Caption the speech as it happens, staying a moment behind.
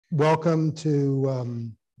welcome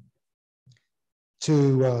to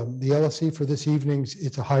the LSE for this evening's.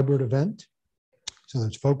 It's a hybrid event, so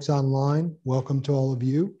there's folks online. Welcome to all of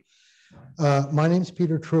you. My name is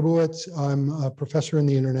Peter Trubowitz. I'm a professor in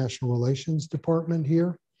the International Relations Department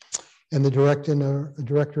here, and the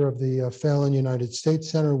director of the Phelan United States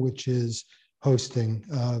Center, which is hosting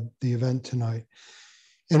the event tonight.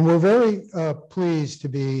 And we're very pleased to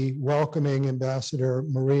be welcoming Ambassador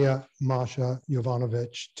Maria Masha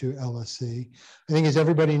Yovanovitch to LSE. I think, as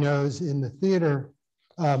everybody knows, in the theater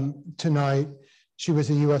tonight, she was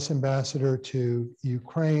a U.S. ambassador to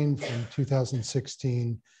Ukraine from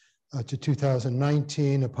 2016 to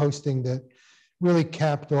 2019, a posting that really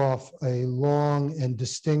capped off a long and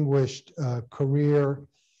distinguished career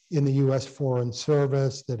in the U.S. Foreign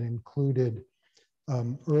Service that included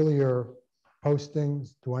earlier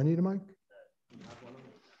postings. Do I need a mic?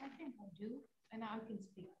 I think I do, and I can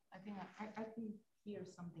speak. I think I can hear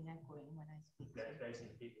something echoing when I speak.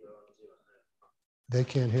 They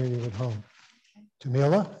can't hear you at home.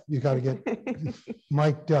 Tomila, you got to get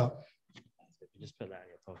mic'd up. Just put that in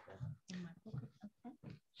your pocket. In my pocket,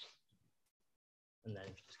 okay. And then if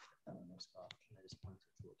you just click that on this bar, and I just point it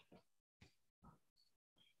towards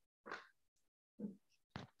you.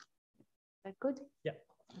 That good? Yeah.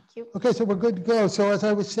 Thank you. Okay, so we're good to go. So as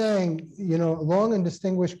I was saying, you know, a long and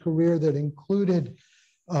distinguished career that included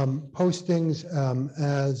postings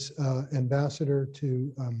as ambassador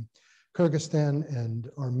to Kyrgyzstan and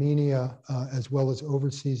Armenia, as well as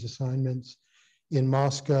overseas assignments in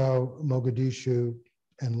Moscow, Mogadishu,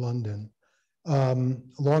 and London. A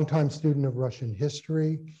longtime student of Russian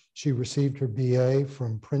history, she received her BA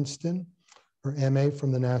from Princeton, her MA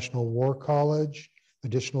from the National War College,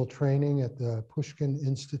 additional training at the Pushkin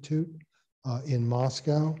Institute in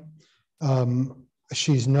Moscow.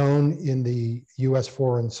 She's known in the U.S.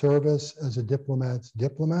 Foreign Service as a diplomat's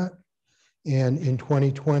diplomat. And in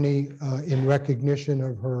 2020, in recognition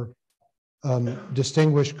of her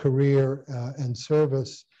distinguished career and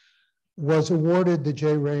service, was awarded the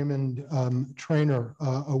J. Raymond Trainer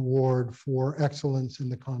Award for excellence in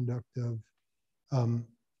the conduct of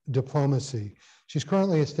diplomacy. She's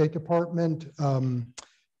currently a State Department,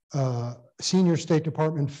 senior State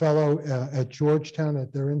Department fellow at Georgetown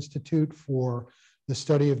at their Institute for the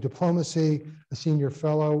Study of Diplomacy, a senior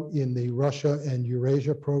fellow in the Russia and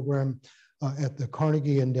Eurasia program at the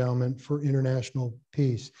Carnegie Endowment for International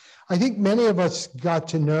Peace. I think many of us got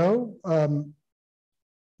to know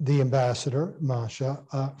the ambassador, Masha,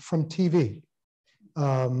 from TV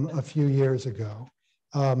a few years ago.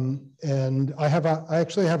 And I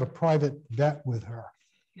actually have a private bet with her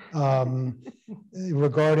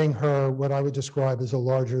regarding her, what I would describe as a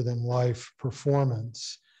larger than life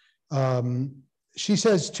performance. She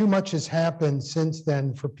says too much has happened since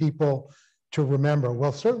then for people to remember.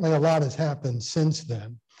 Well, certainly a lot has happened since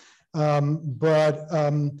then. But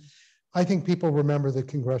I think people remember her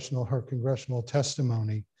congressional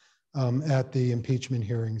testimony at the impeachment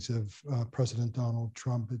hearings of President Donald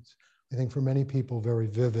Trump. It's, I think, for many people, very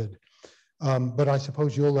vivid. But I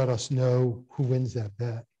suppose you'll let us know who wins that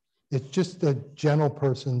bet. It's just a general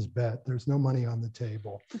person's bet. There's no money on the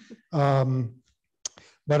table.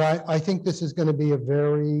 But I think this is going to be a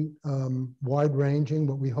very wide-ranging,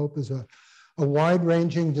 what we hope is a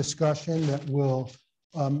wide-ranging discussion that will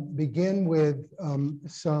begin with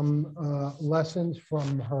some lessons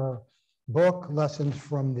from her book, Lessons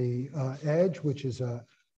from the Edge, which is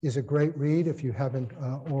a great read if you haven't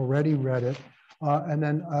already read it. And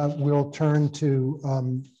then we'll turn to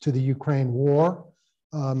the Ukraine war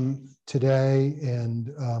today,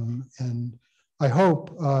 and I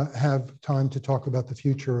hope have time to talk about the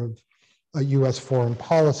future of U.S. foreign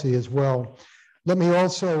policy as well. Let me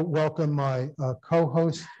also welcome my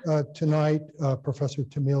co-host tonight, Professor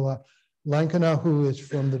Tomila Lankina, who is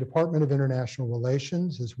from the Department of International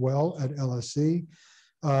Relations as well at LSE.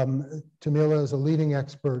 Tomila is a leading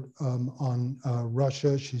expert on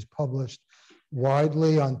Russia. She's published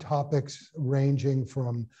widely on topics ranging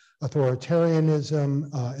from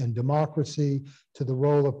authoritarianism and democracy to the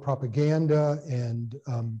role of propaganda and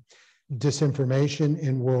disinformation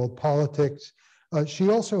in world politics. She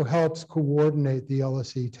also helps coordinate the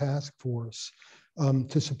LSE task force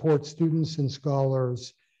to support students and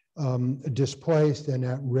scholars displaced and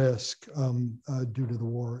at risk due to the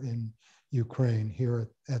war in Ukraine here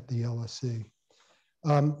at the LSE.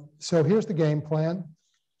 So here's the game plan,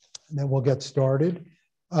 and then we'll get started.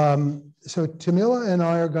 So Tomila and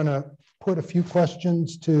I are going to put a few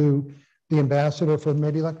questions to the ambassador for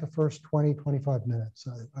maybe like the first 20, 25 minutes,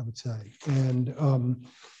 I would say.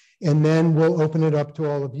 And then we'll open it up to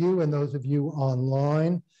all of you and those of you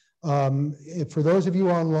online For those of you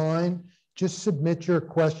online, just submit your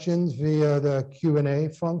questions via the Q&A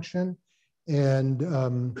function.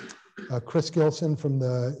 And Chris Gilson from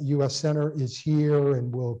the U.S. Center is here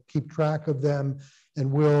and we'll keep track of them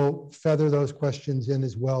and we'll feather those questions in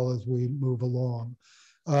as well as we move along.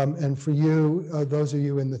 And for you, those of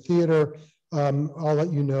you in the theater, I'll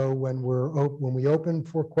let you know when we open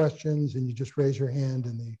for questions, and you just raise your hand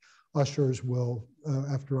and the ushers will,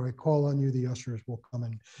 after I call on you, the ushers will come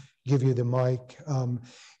and give you the mic.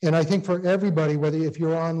 And I think for everybody, whether if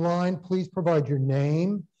you're online, please provide your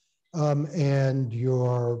name and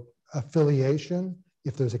your affiliation.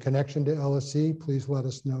 If there's a connection to LSE, please let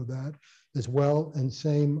us know that as well, and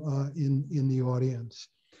same in the audience.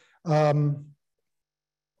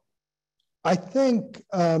 I think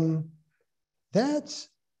that's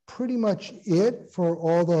pretty much it for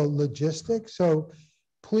all the logistics. So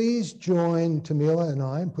please join Tomila and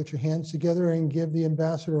I and put your hands together and give the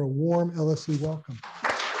ambassador a warm LSE welcome.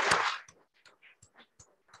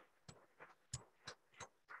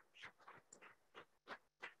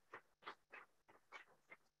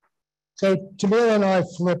 So Tomila and I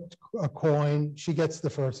flipped a coin. She gets the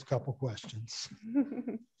first couple questions.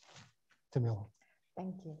 Tomila.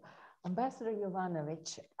 Thank you. Ambassador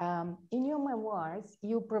Yovanovitch, in your memoirs,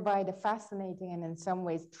 you provide a fascinating and in some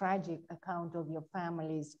ways tragic account of your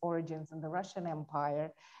family's origins in the Russian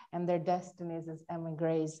Empire and their destinies as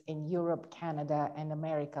emigres in Europe, Canada, and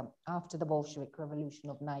America after the Bolshevik Revolution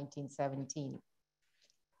of 1917.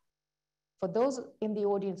 For those in the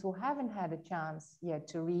audience who haven't had a chance yet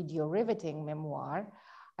to read your riveting memoir,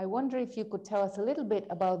 I wonder if you could tell us a little bit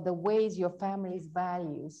about the ways your family's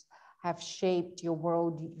values have shaped your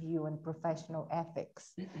worldview and professional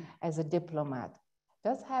ethics as a diplomat.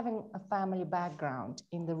 Does having a family background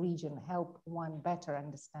in the region help one better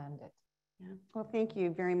understand it? Yeah. Well, thank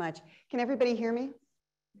you very much. Can everybody hear me?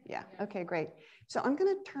 Yeah, okay, great. So I'm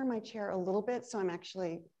gonna turn my chair a little bit so I'm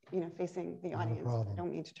actually, facing the audience. I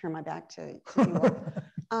don't need to turn my back to you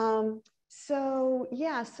all. So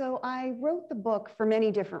I wrote the book for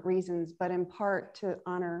many different reasons, but in part to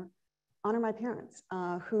honor my parents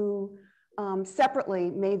who separately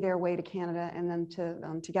made their way to Canada and then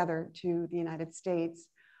together to the United States.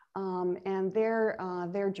 And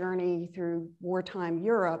their journey through wartime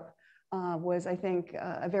Europe was, I think,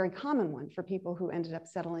 a very common one for people who ended up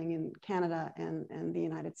settling in Canada and the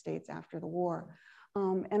United States after the war.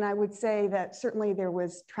 And I would say that certainly there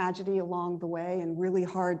was tragedy along the way and really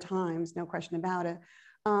hard times, no question about it.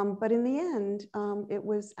 But in the end, it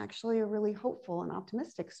was actually a really hopeful and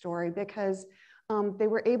optimistic story because they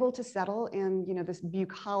were able to settle in this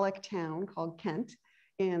bucolic town called Kent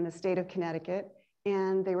in the state of Connecticut.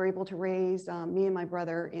 And they were able to raise me and my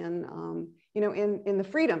brother in the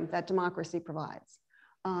freedom that democracy provides.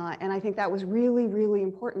 And I think that was really, really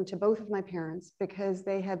important to both of my parents because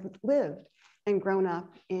they had lived and grown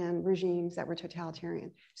up in regimes that were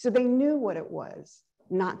totalitarian. So they knew what it was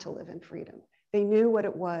not to live in freedom. They knew what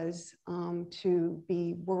it was to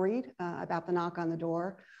be worried about the knock on the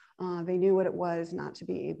door. They knew what it was not to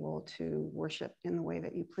be able to worship in the way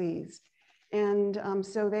that you pleased. And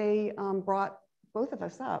so they brought both of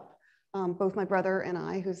us up, both my brother and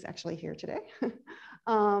I, who's actually here today,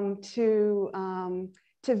 to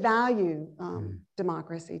value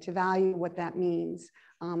democracy, to value what that means,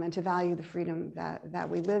 and to value the freedom that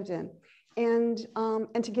we lived in, and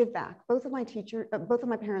to give back. Both of my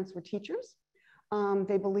parents were teachers.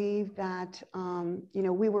 They believed that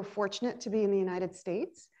we were fortunate to be in the United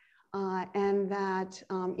States, and that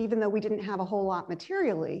even though we didn't have a whole lot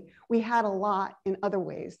materially, we had a lot in other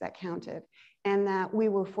ways that counted, and that we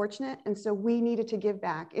were fortunate, and so we needed to give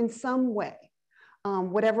back in some way,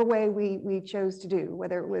 whatever way we chose to do,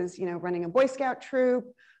 whether it was running a Boy Scout troop,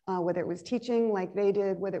 whether it was teaching like they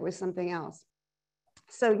did, whether it was something else.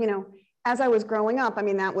 So as I was growing up, I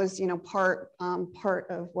mean, that was part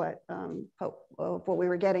of what we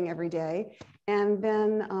were getting every day. And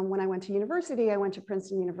then when I went to university, I went to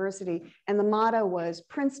Princeton University, and the motto was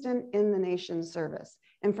Princeton in the nation's service.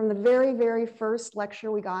 And from the very, very first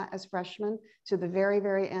lecture we got as freshmen to the very,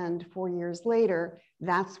 very end 4 years later,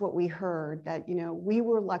 that's what we heard, that we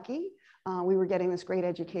were lucky, we were getting this great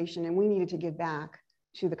education, and we needed to give back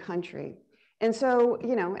to the country. And so,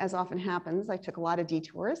 as often happens, I took a lot of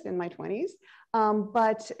detours in my 20s,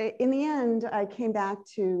 but in the end, I came back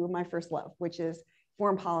to my first love, which is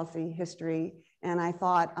foreign policy, history. And I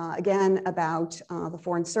thought again about the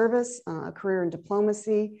Foreign Service, a career in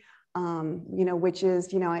diplomacy, which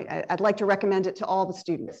is, I'd like to recommend it to all the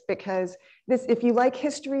students, because if you like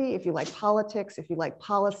history, if you like politics, if you like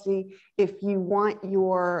policy, if you want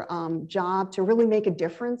your job to really make a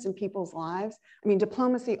difference in people's lives, I mean,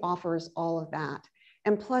 diplomacy offers all of that.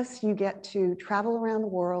 And plus you get to travel around the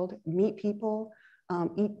world, meet people,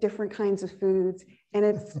 eat different kinds of foods,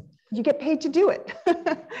 and you get paid to do it.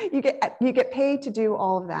 you get paid to do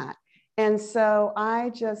all of that. And so I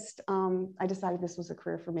decided this was a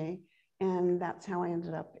career for me, and that's how I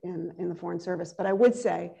ended up in the Foreign Service. But I would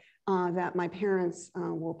say that my parents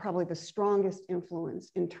were probably the strongest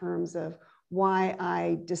influence in terms of why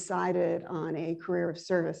I decided on a career of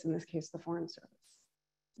service, in this case, the Foreign Service.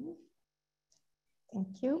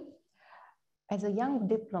 Thank you. As a young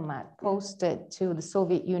diplomat posted to the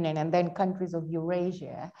Soviet Union and then countries of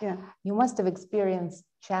Eurasia, you must have experienced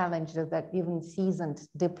challenges that even seasoned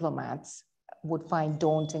diplomats would find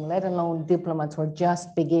daunting, let alone diplomats who are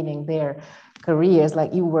just beginning their careers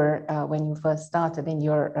like you were when you first started in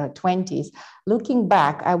your 20s. Looking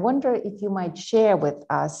back, I wonder if you might share with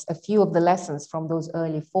us a few of the lessons from those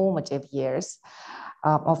early formative years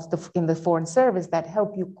in the Foreign Service that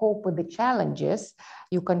help you cope with the challenges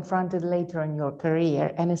you confronted later in your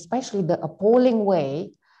career, and especially the appalling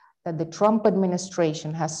way that the Trump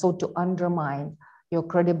administration has sought to undermine your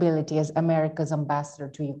credibility as America's ambassador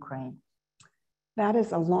to Ukraine. That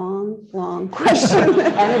is a long, long question.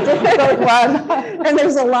 And a difficult one. And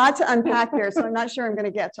there's a lot to unpack there, so I'm not sure I'm going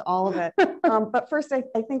to get to all of it. But first, I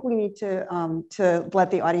think we need to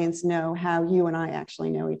let the audience know how you and I actually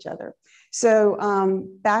know each other. So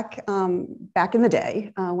back in the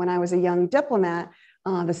day, when I was a young diplomat,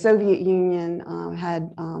 the Soviet Union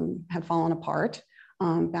had fallen apart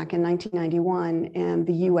back in 1991, and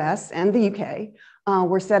the US and the UK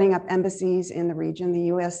were setting up embassies in the region.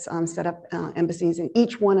 The US set up embassies in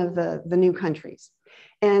each one of the new countries.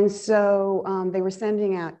 And so they were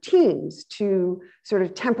sending out teams to sort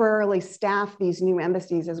of temporarily staff these new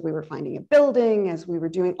embassies as we were finding a building, as we were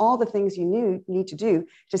doing all the things you need to do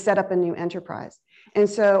to set up a new enterprise. And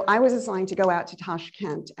so I was assigned to go out to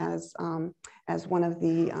Tashkent as one of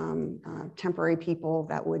the temporary people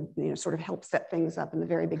that would sort of help set things up in the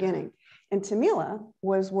very beginning. And Tomila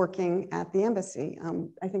was working at the embassy.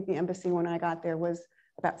 I think the embassy when I got there was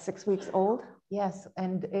about 6 weeks old. Yes,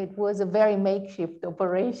 and it was a very makeshift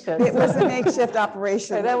operation. It was a makeshift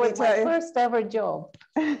operation. So that was my first ever job.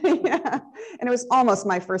 Yeah, and it was almost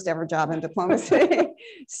my first ever job in diplomacy.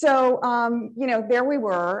 So, there we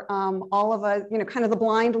were, all of us, kind of the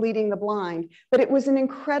blind leading the blind. But it was an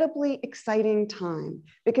incredibly exciting time,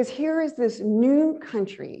 because here is this new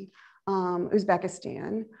country,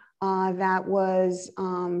 Uzbekistan, that was,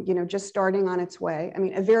 just starting on its way. I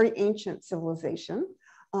mean, a very ancient civilization.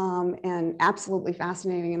 And absolutely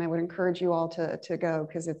fascinating, and I would encourage you all to go,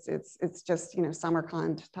 because it's just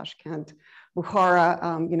Samarkand, Tashkent,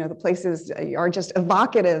 Bukhara, the places are just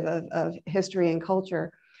evocative of history and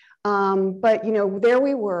culture. But there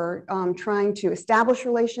we were trying to establish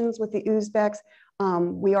relations with the Uzbeks.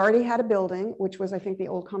 We already had a building, which was, I think, the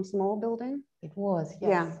old Komsomol building. It was, yes.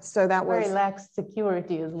 Yeah, so that was very lax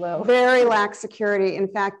security as well. Very lax security. In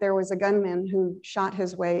fact, there was a gunman who shot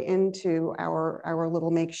his way into our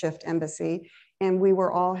little makeshift embassy, and we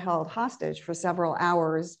were all held hostage for several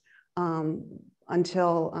hours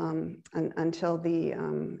until the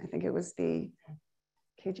I think it was the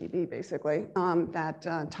KGB basically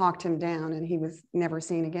that talked him down, and he was never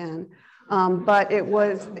seen again. But it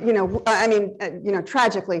was,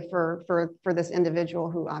 tragically for this individual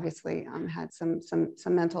who obviously had some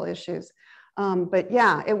mental issues. But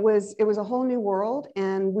yeah, it was a whole new world,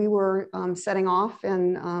 and we were setting off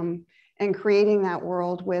and creating that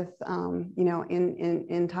world with,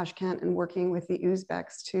 in Tashkent, and working with the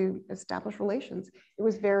Uzbeks to establish relations. It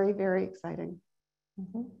was very, very exciting.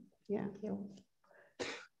 Mm-hmm. Yeah. Thank you.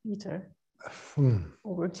 Peter,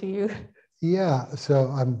 over to you. Yeah, so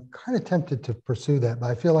I'm kind of tempted to pursue that, but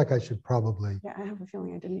I feel like I should probably. Yeah, I have a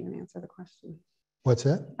feeling I didn't even answer the question. What's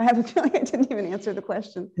that? I have a feeling I didn't even answer the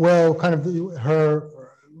question. Well, kind of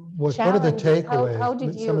what are the takeaways? How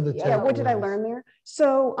did you, some of the yeah, what did I takeaways? learn there?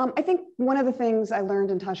 So I think one of the things I learned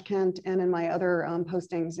in Tashkent and in my other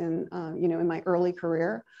postings in, in my early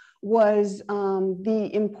career was the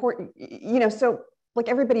important, so like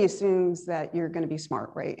everybody assumes that you're going to be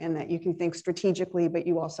smart, right? And that you can think strategically, but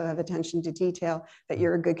you also have attention to detail, that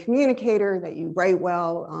you're a good communicator, that you write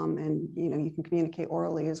well, and you can communicate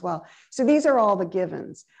orally as well. So these are all the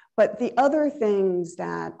givens. But the other things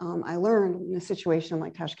that I learned in a situation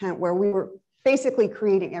like Tashkent, where we were basically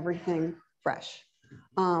creating everything fresh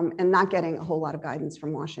and not getting a whole lot of guidance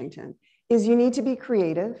from Washington, is you need to be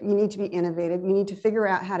creative, you need to be innovative, you need to figure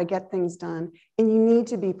out how to get things done, and you need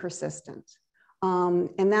to be persistent.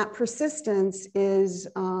 And that persistence is,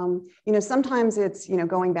 sometimes it's,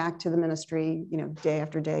 going back to the ministry, day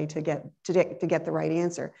after day to get the right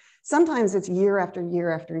answer. Sometimes it's year after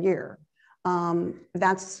year after year.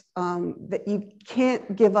 That you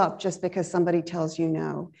can't give up just because somebody tells you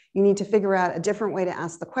no. You need to figure out a different way to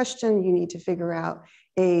ask the question. You need to figure out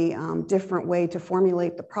a different way to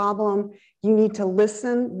formulate the problem. You need to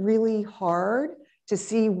listen really hard to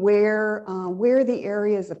see where the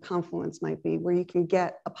areas of confluence might be, where you can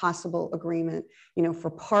get a possible agreement, for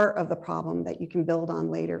part of the problem that you can build on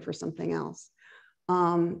later for something else.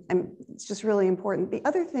 And it's just really important. The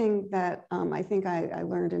other thing that I think I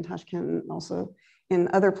learned in Tashkent and also in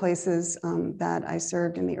other places that I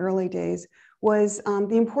served in the early days was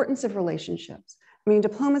the importance of relationships. I mean,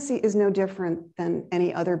 diplomacy is no different than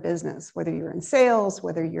any other business, whether you're in sales,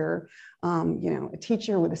 whether you're, a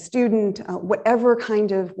teacher with a student, whatever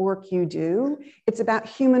kind of work you do, it's about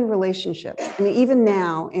human relationships. I mean, even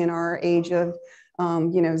now in our age of,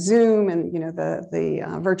 Zoom and,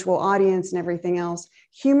 the virtual audience and everything else,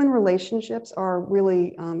 human relationships are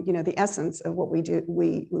really, the essence of what we do,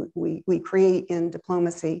 we create in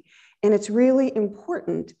diplomacy. And it's really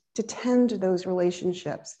important to tend to those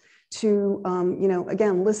relationships, to,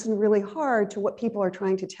 again, listen really hard to what people are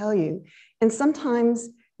trying to tell you. And sometimes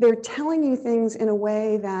they're telling you things in a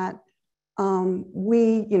way that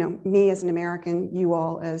we, me as an American, you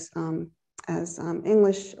all as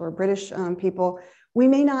English or British people, we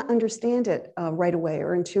may not understand it right away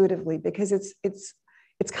or intuitively because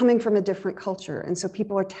it's coming from a different culture. And so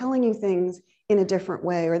people are telling you things in a different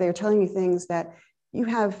way, or they're telling you things that you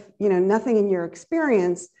have, nothing in your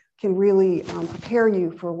experience can really prepare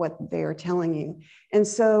you for what they are telling you. And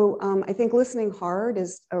so I think listening hard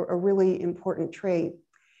is a really important trait.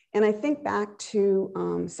 And I think back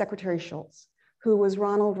to Secretary Shultz, who was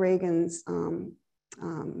Ronald Reagan's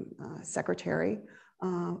secretary.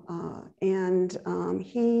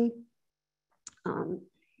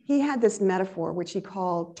 He had this metaphor, which he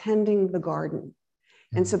called tending the garden.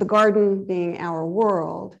 And so the garden being our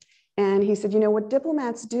world. And he said, what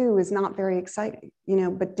diplomats do is not very exciting,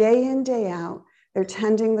 but day in, day out, they're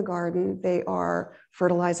tending the garden. They are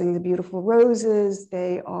fertilizing the beautiful roses.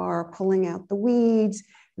 They are pulling out the weeds.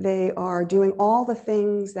 They are doing all the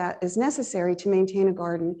things that is necessary to maintain a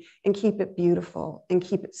garden and keep it beautiful and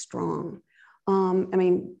keep it strong. I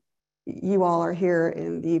mean, you all are here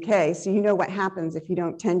in the UK, so you know what happens if you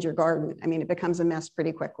don't tend your garden. I mean, it becomes a mess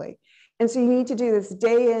pretty quickly. And so you need to do this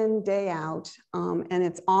day in, day out, and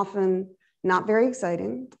it's often not very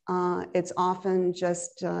exciting. It's often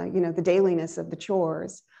just, the dailiness of the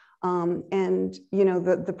chores. And,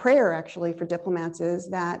 the prayer actually for diplomats is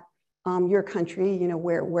that your country,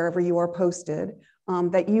 wherever you are posted,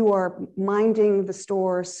 that you are minding the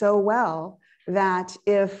store so well that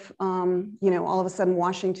if, all of a sudden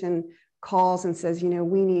Washington calls and says,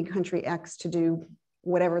 we need country X to do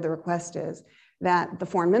whatever the request is, that the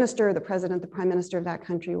foreign minister, the president, the prime minister of that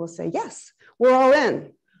country will say, yes, we're all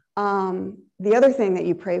in. The other thing that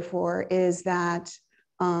you pray for is that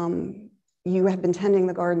you have been tending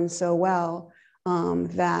the garden so well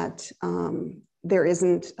that there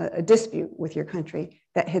isn't a dispute with your country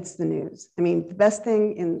that hits the news. I mean, the best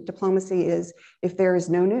thing in diplomacy is if there is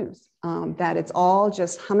no news, that it's all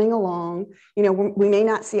just humming along. We may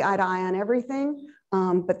not see eye to eye on everything,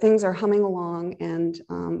 but things are humming along and,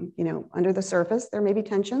 under the surface, there may be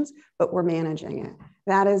tensions, but we're managing it.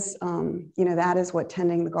 That is, that is what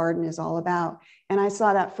tending the garden is all about. And I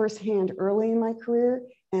saw that firsthand early in my career,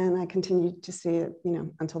 and I continued to see it,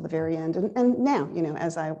 until the very end. And now,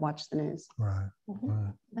 as I watch the news. Right.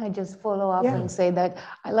 Right. I just follow up and say that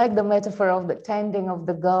I like the metaphor of the tending of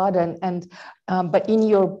the garden. But in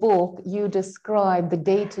your book, you describe the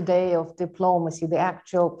day-to-day of diplomacy, the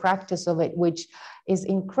actual practice of it, which is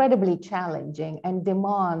incredibly challenging and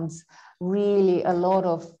demands really a lot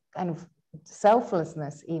of kind of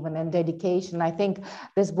selflessness even and dedication. I think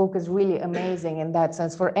this book is really amazing in that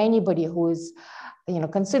sense for anybody who is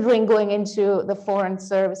considering going into the foreign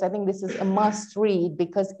service. I think this is a must read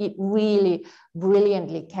because it really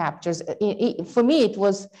brilliantly captures for me it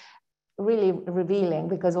was really revealing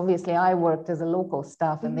because obviously I worked as a local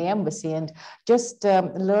staff in the embassy, and just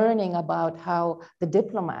learning about how the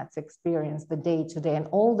diplomats experience the day-to-day and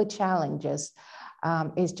all the challenges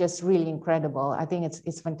is just really incredible. I think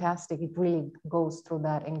it's fantastic. It really goes through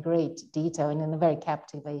that in great detail and in a very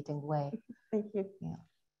captivating way. Thank you. Yeah.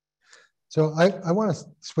 So I want to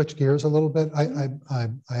switch gears a little bit. I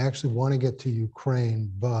actually want to get to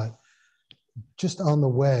Ukraine, but just on the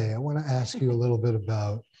way, I want to ask you a little bit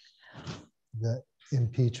about the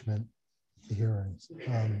impeachment hearings.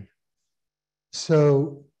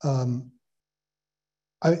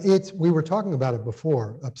 We were talking about it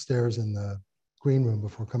before upstairs in the green room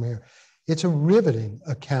before coming here. It's a riveting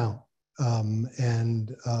account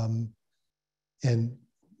and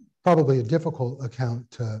probably a difficult account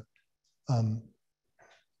to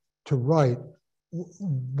write.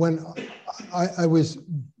 When I was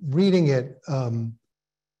reading it,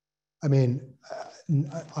 I mean,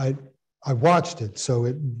 I watched it,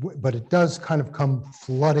 but it does kind of come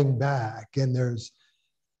flooding back, and there's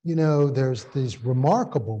these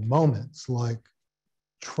remarkable moments like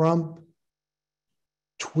Trump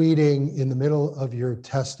tweeting in the middle of your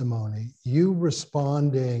testimony, you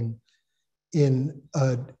responding in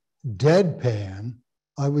a deadpan,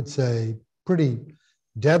 I would say pretty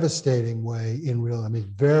devastating way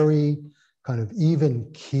very kind of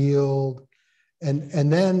even keeled.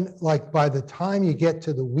 And then like by the time you get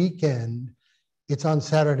to the weekend, it's on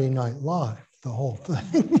Saturday Night Live, the whole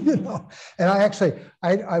thing, And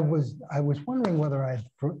I was wondering whether I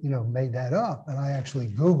made that up, and I actually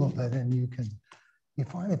Googled it, and you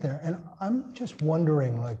find it there. And I'm just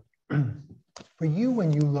wondering, like, for you,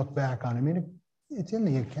 when you look back on it, I mean, it's in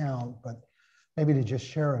the account, but maybe to just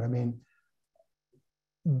share it. I mean,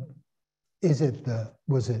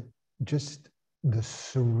 was it just the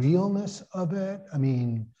surrealness of it? I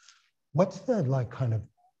mean, what's the like kind of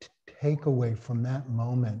takeaway from that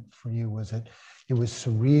moment for you? It was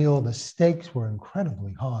surreal. The stakes were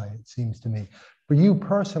incredibly high, it seems to me, for you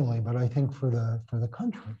personally, but I think for the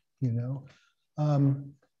country,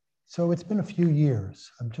 So it's been a few years.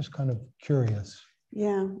 I'm just kind of curious.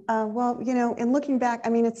 Yeah, well, in looking back, I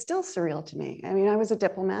mean, it's still surreal to me. I mean, I was a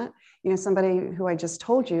diplomat, somebody who I just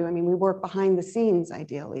told you, I mean, we work behind the scenes,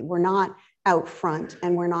 ideally. We're not out front,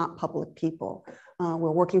 and we're not public people.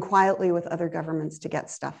 We're working quietly with other governments to get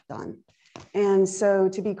stuff done. And so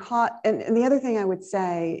to be caught, and the other thing I would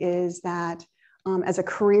say is that as a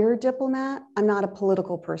career diplomat, I'm not a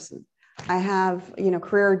political person. I have,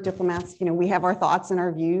 career diplomats, we have our thoughts and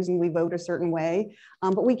our views, and we vote a certain way,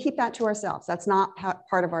 but we keep that to ourselves. That's not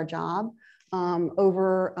part of our job.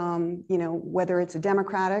 Whether it's a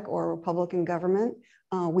Democratic or a Republican government,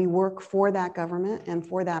 we work for that government and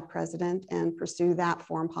for that president and pursue that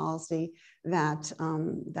foreign policy that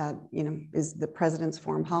is the president's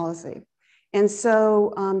foreign policy. And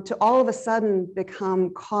so to all of a sudden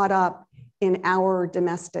become caught up in our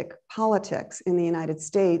domestic politics in the United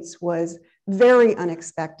States was very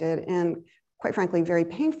unexpected and, quite frankly, very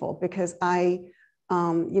painful, because I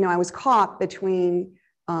was caught between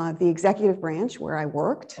the executive branch where I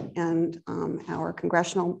worked and our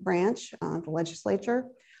congressional branch, the legislature,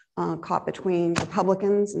 caught between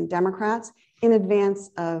Republicans and Democrats in advance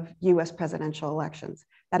of US presidential elections.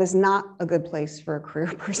 That is not a good place for a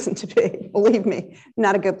career person to be, believe me,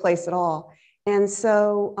 not a good place at all. And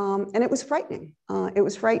so, and it was frightening. It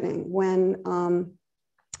was frightening when,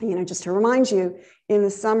 just to remind you, in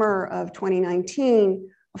the summer of 2019,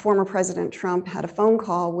 former President Trump had a phone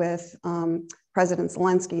call with President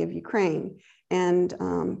Zelensky of Ukraine. And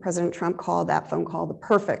President Trump called that phone call the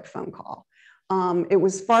perfect phone call. It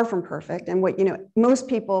was far from perfect. And what most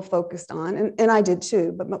people focused on, and I did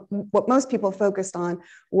too, but what most people focused on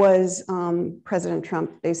was President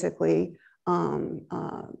Trump basically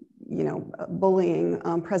bullying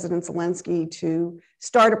President Zelensky to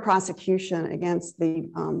start a prosecution against the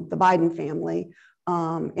Biden family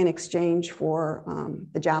in exchange for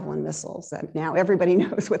the Javelin missiles that now everybody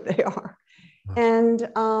knows what they are. And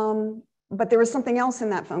but there was something else in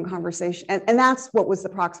that phone conversation, and that's what was the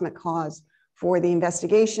proximate cause for the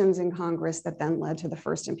investigations in Congress that then led to the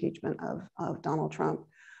first impeachment of Donald Trump.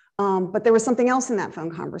 But there was something else in that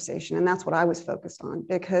phone conversation, and that's what I was focused on,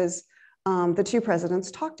 because the two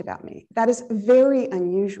presidents talked about me. That is very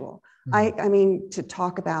unusual. I mean, to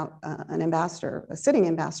talk about an ambassador, a sitting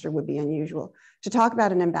ambassador would be unusual. To talk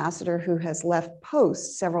about an ambassador who has left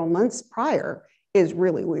post several months prior is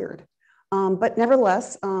really weird. But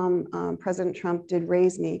nevertheless, President Trump did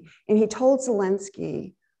raise me, and he told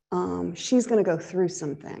Zelensky, she's going to go through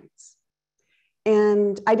some things.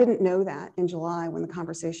 And I didn't know that in July when the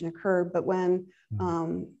conversation occurred, but when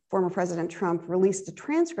former President Trump released a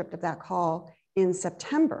transcript of that call in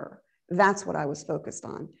September, that's what I was focused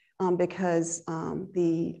on, because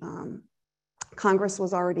the Congress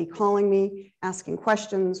was already calling me, asking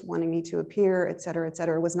questions, wanting me to appear, et cetera, et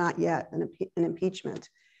cetera. It was not yet an impeachment.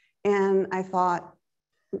 And I thought,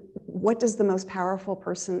 what does the most powerful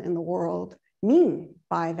person in the world mean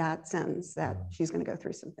by that sentence, that she's going to go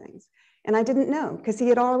through some things? And I didn't know, because he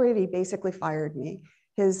had already basically fired me.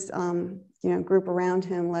 his group around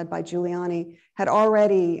him, led by Giuliani, had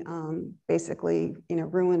already basically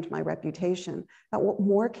ruined my reputation. But what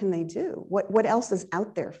more can they do? What else is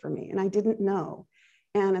out there for me? And I didn't know.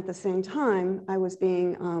 And at the same time, I was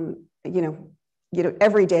being,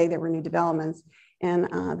 every day there were new developments. And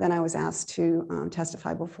then I was asked to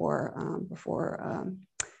testify before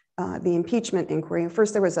the impeachment inquiry.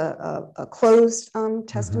 First, there was a closed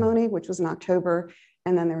testimony, which was in October,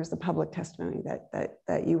 and then there was the public testimony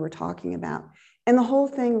that you were talking about. And the whole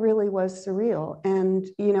thing really was surreal. And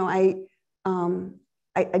I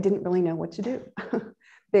didn't really know what to do,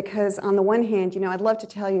 because on the one hand, I'd love to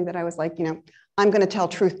tell you that I was like, I'm going to tell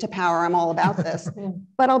truth to power. I'm all about this.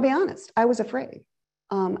 But I'll be honest, I was afraid.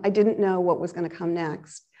 I didn't know what was going to come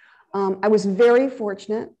next. I was very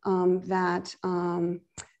fortunate that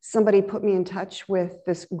somebody put me in touch with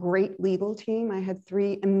this great legal team. I had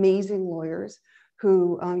 3 amazing lawyers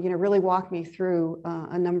who really walked me through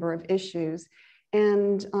a number of issues.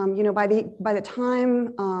 And by the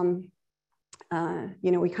time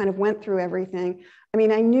we kind of went through everything, I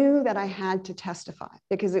mean, I knew that I had to testify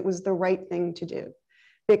because it was the right thing to do.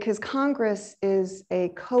 Because Congress is a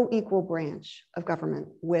co-equal branch of government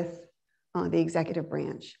with the executive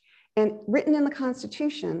branch. And written in the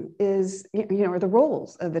Constitution is, are the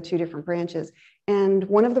roles of the 2 different branches. And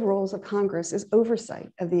one of the roles of Congress is oversight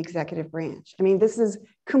of the executive branch. I mean, this is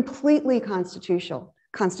completely constitutional,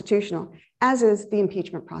 as is the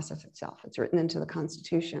impeachment process itself. It's written into the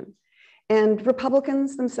Constitution. And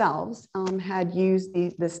Republicans themselves had used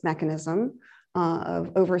this mechanism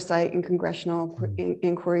of oversight and congressional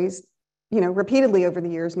inquiries, repeatedly over the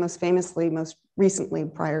years, most recently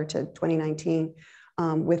prior to 2019,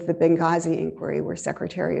 with the Benghazi inquiry, where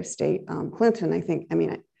Secretary of State Clinton,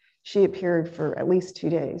 she appeared for at least 2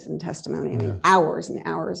 days in testimony, hours and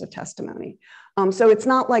hours of testimony. So it's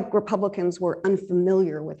not like Republicans were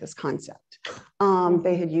unfamiliar with this concept.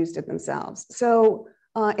 They had used it themselves. So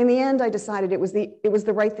in the end, I decided it was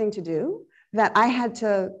the right thing to do, that I had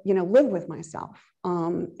to, live with myself.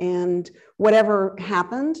 And whatever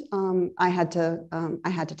happened, I had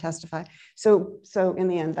to testify. So in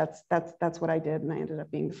the end, that's what I did, and I ended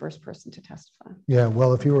up being the first person to testify. Yeah,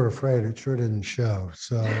 well, if you were afraid, it sure didn't show.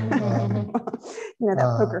 So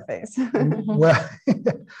that poker face. Well,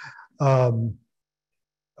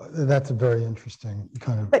 that's a very interesting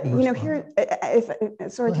kind of. But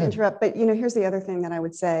sorry to interrupt, but here's the other thing that I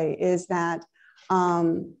would say is that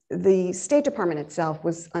the State Department itself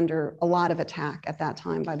was under a lot of attack at that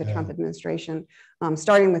time by the Trump administration,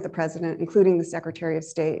 starting with the president, including the Secretary of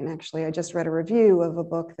State. And actually, I just read a review of a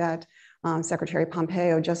book that Secretary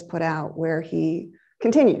Pompeo just put out, where he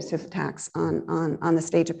continues his attacks on the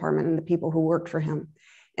State Department and the people who worked for him.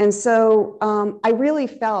 And so I really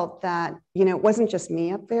felt that, it wasn't just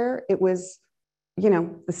me up there, it was,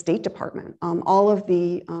 the State Department, all of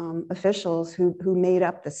the officials who made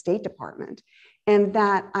up the State Department. And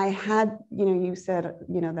that I had, you said,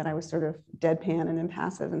 that I was sort of deadpan and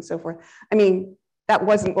impassive and so forth. I mean, that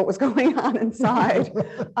wasn't what was going on inside.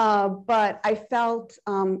 But I felt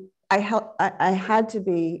I had to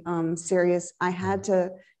be serious. I had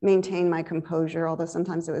to maintain my composure, although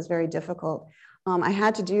sometimes it was very difficult. I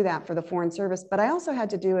had to do that for the Foreign Service, but I also had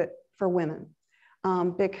to do it for women,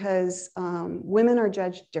 because women are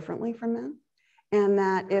judged differently from men. And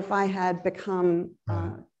that if I had become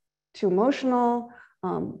too emotional,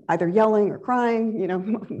 either yelling or crying,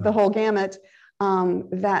 the whole gamut,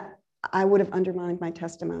 that I would have undermined my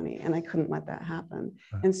testimony, and I couldn't let that happen.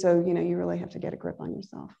 And so, you really have to get a grip on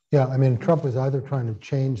yourself. Yeah, I mean, Trump was either trying to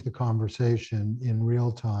change the conversation in real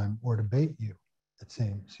time or to bait you, it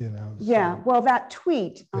seems, Yeah, so. Well, that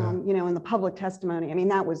tweet, in the public testimony, I mean,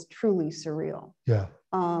 that was truly surreal. Yeah.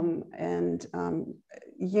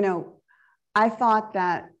 I thought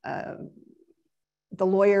that the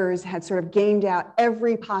lawyers had sort of gamed out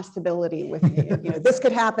every possibility with me. This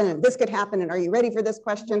could happen and this could happen, and are you ready for this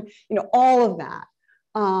question? All of that.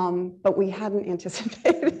 But we hadn't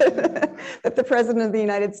anticipated that the president of the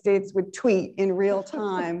United States would tweet in real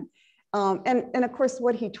time. And of course,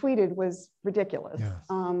 what he tweeted was ridiculous.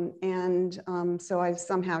 Yes. So I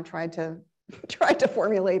somehow tried to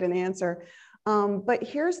formulate an answer. But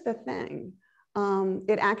here's the thing.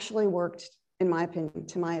 It actually worked, in my opinion,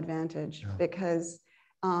 to my advantage, because,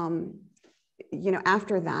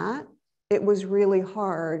 after that, it was really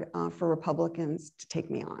hard for Republicans to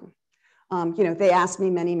take me on. They asked me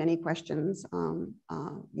many, many questions,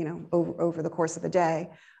 over the course of the day,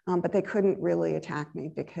 but they couldn't really attack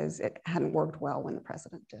me because it hadn't worked well when the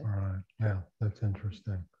president did. All right. Yeah, that's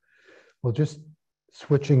interesting. Well, just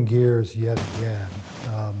switching gears yet again.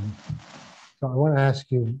 So I want to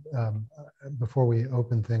ask you, before we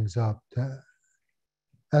open things up, to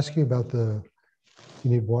ask you about you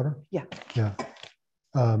need water? Yeah. Yeah.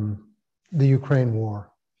 The Ukraine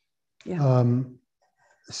war. Yeah.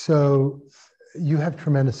 So you have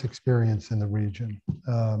tremendous experience in the region.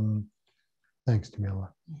 Thanks, Tomila.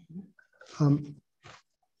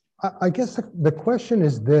 I guess the question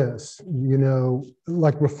is this, you know,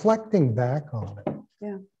 like reflecting back on it.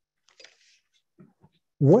 Yeah.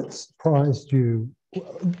 What surprises you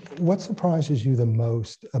the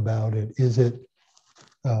most about it? Is it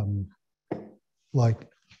like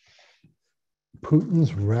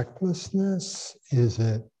Putin's recklessness? Is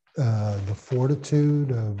it the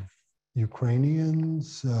fortitude of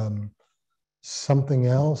Ukrainians? Something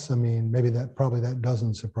else? I mean, maybe that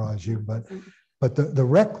doesn't surprise you, but the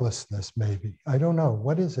recklessness, maybe. I don't know.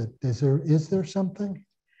 What is it? Is there something?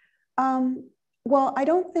 Well, I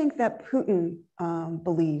don't think that Putin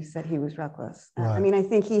believes that he was reckless. Right. I mean, I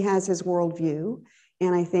think he has his worldview,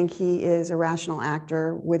 and I think he is a rational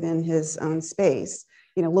actor within his own space.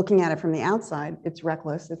 You know, looking at it from the outside, it's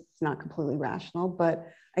reckless. It's not completely rational, but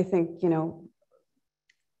I think, you know,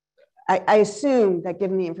 I assume that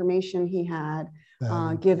given the information he had,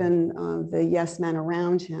 given the yes men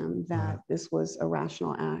around him, that this was a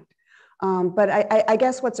rational act. But I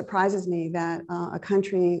guess what surprises me that a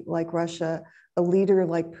country like Russia, a leader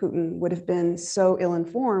like Putin would have been so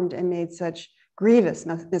ill-informed and made such grievous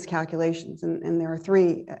miscalculations. And there are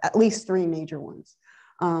at least three major ones.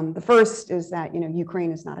 The first is that, you know,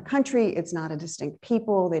 Ukraine is not a country, it's not a distinct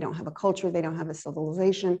people, they don't have a culture, they don't have a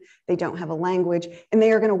civilization, they don't have a language, and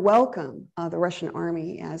they are going to welcome the Russian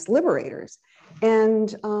army as liberators. And,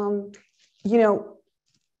 you know,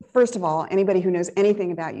 first of all, anybody who knows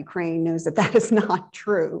anything about Ukraine knows that that is not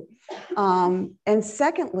true. And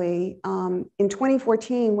secondly, in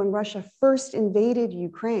 2014, when Russia first invaded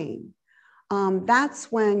Ukraine,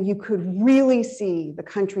 that's when you could really see the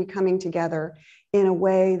country coming together in a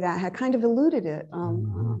way that had kind of eluded it,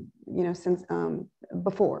 you know, since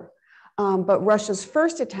before. But Russia's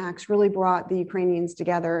first attacks really brought the Ukrainians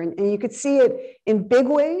together, and you could see it in big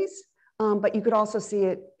ways, but you could also see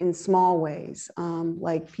it in small ways,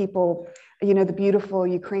 like people, you know, the beautiful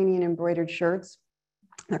Ukrainian embroidered shirts,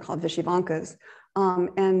 they're called vyshyvankas.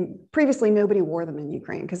 And previously nobody wore them in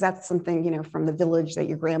Ukraine because that's something, you know, from the village that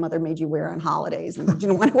your grandmother made you wear on holidays and you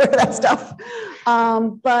didn't want to wear that stuff.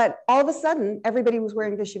 But all of a sudden everybody was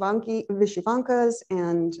wearing vyshyvankas,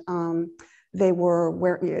 and they were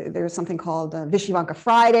wearing, there's something called Vyshyvanka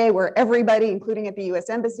Friday where everybody, including at the US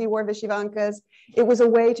Embassy, wore vyshyvankas. It was a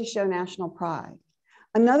way to show national pride.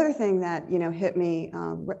 Another thing that, you know, hit me,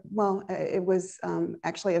 well, it was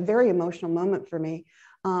actually a very emotional moment for me.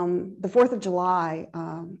 The 4th of July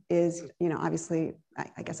is, you know, obviously,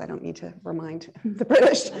 I guess I don't need to remind the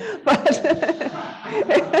British, but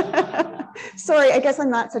sorry, I guess I'm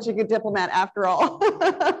not such a good diplomat after all.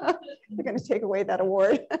 They're going to take away that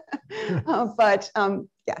award.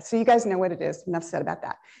 Yeah, so you guys know what it is. Enough said about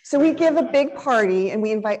that. So we give a big party and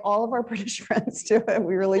we invite all of our British friends to it.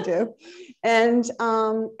 We really do. And you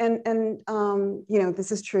know,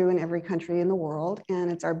 this is true in every country in the world,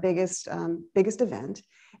 and it's our biggest event.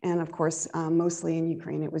 And of course, mostly in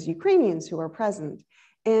Ukraine, it was Ukrainians who were present.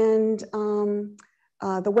 And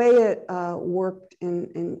the way it worked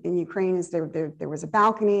in Ukraine is there was a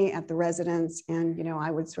balcony at the residence, and, you know,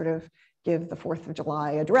 I would sort of give the 4th of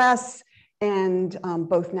July address, and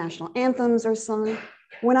both national anthems are sung.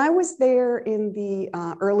 When I was there in the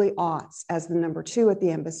early aughts as the #2 at the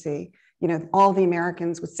embassy, you know, all the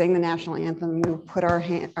Americans would sing the national anthem. We would put our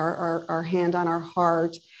hand on our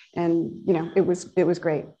heart, and, you know, it was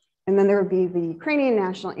great. And then there would be the Ukrainian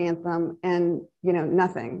national anthem, and, you know,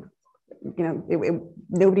 nothing. You know,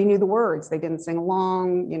 nobody knew the words. They didn't sing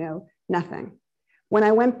along. You know, nothing. When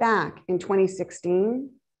I went back in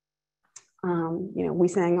 2016, you know, we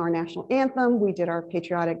sang our national anthem. We did our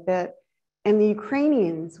patriotic bit. And the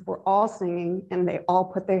Ukrainians were all singing, and they all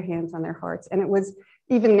put their hands on their hearts. And it was,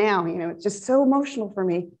 even now, you know, it's just so emotional for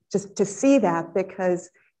me just to see that, because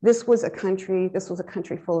this was a country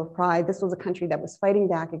full of pride. This was a country that was fighting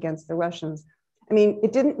back against the Russians. I mean,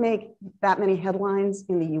 it didn't make that many headlines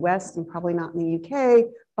in the US and probably not in the UK.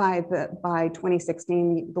 By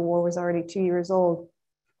 2016, the war was already 2 years old.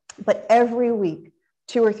 But every week,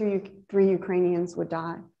 2 or 3 Ukrainians would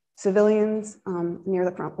die. Civilians near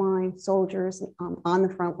the front line, soldiers on the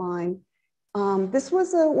front line. This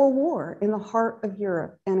was a war in the heart of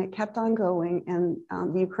Europe, and it kept on going, and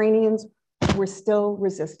the Ukrainians were still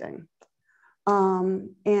resisting.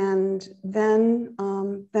 And then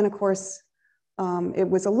of course, It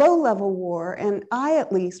was a low-level war, and I,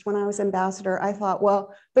 at least, when I was ambassador, I thought,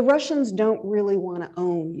 well, the Russians don't really want to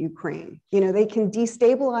own Ukraine. You know, they can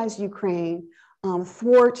destabilize Ukraine,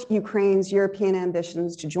 thwart Ukraine's European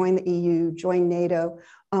ambitions to join the EU, join NATO,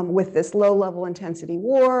 with this low-level intensity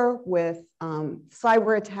war, with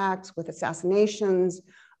cyber attacks, with assassinations,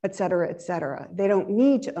 et cetera, et cetera. They don't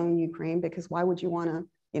need to own Ukraine because why would you want to,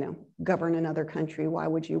 you know, govern another country? Why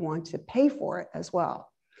would you want to pay for it as well?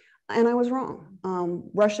 And I was wrong.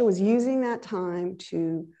 Russia was using that time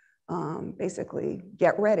to basically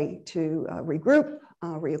get ready to regroup,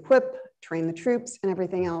 re-equip, train the troops and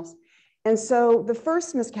everything else. And so the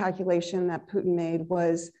first miscalculation that Putin made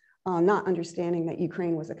was not understanding that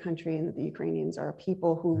Ukraine was a country and that the Ukrainians are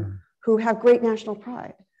people who have great national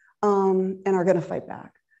pride and are going to fight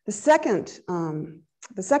back. The second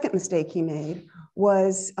mistake he made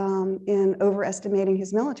was in overestimating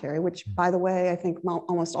his military, which, by the way, I think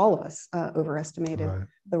almost all of us overestimated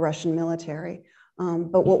the Russian military.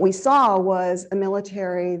 But what we saw was a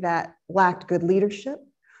military that lacked good leadership,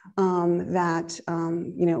 that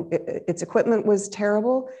you know, its equipment was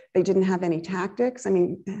terrible. They didn't have any tactics. I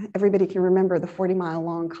mean, everybody can remember the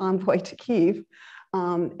 40-mile-long convoy to Kyiv.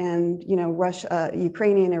 And you know,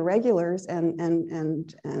 Ukrainian irregulars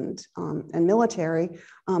and military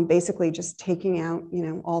basically just taking out, you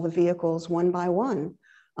know, all the vehicles one by one.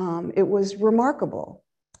 It was remarkable.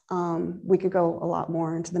 We could go a lot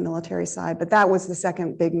more into the military side, but that was the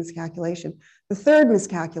second big miscalculation. The third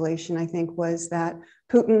miscalculation, I think, was that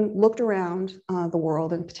Putin looked around the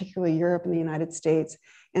world, and particularly Europe and the United States,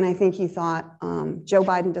 and I think he thought Joe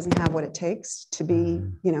Biden doesn't have what it takes to be,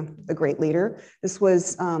 you know, the great leader. This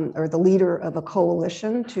was, or the leader of a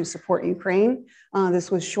coalition to support Ukraine. This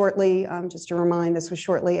was shortly, just to remind, this was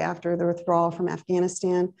shortly after the withdrawal from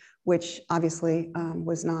Afghanistan, which obviously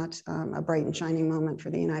was not a bright and shining moment for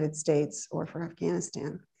the United States or for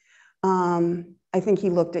Afghanistan. I think he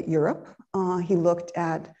looked at Europe. He looked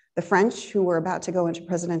at the French, who were about to go into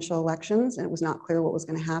presidential elections, and it was not clear what was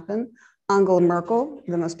going to happen. Angela Merkel,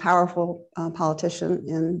 the most powerful politician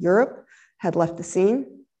in Europe, had left the scene.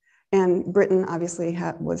 And Britain obviously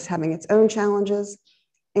was having its own challenges.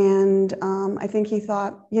 And I think he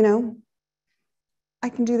thought, you know, I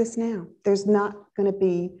can do this now. There's not going to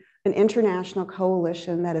be an international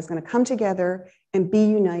coalition that is going to come together and be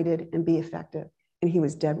united and be effective. And he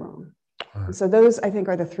was dead wrong. And so those, I think,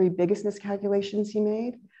 are the three biggest miscalculations he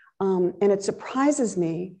made. And it surprises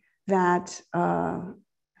me that,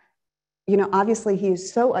 you know, obviously he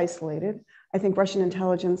is so isolated. I think Russian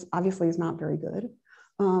intelligence obviously is not very good.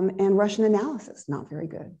 And Russian analysis, not very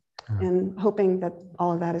good. And hoping that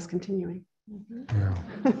all of that is continuing.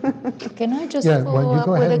 Can I just follow up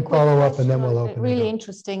with a quick question, and then we'll open really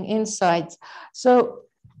interesting insights. So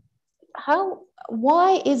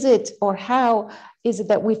why is it, or how is it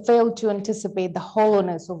that we fail to anticipate the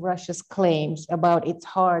hollowness of Russia's claims about its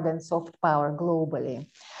hard and soft power globally?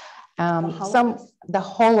 The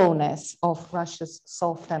hollowness of Russia's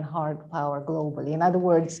soft and hard power globally. In other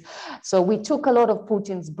words, so we took a lot of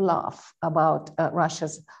Putin's bluff about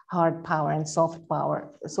Russia's hard power and soft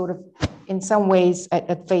power, sort of in some ways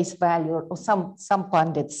at face value, or some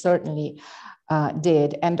pundits certainly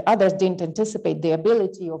did, and others didn't anticipate the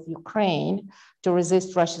ability of Ukraine to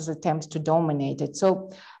resist Russia's attempts to dominate it. So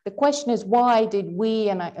the question is, why did we,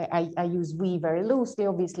 and I use we very loosely,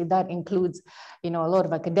 obviously that includes, you know, a lot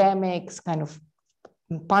of academics, kind of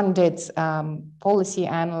pundits, policy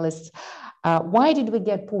analysts, why did we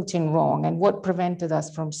get Putin wrong, and what prevented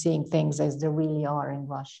us from seeing things as they really are in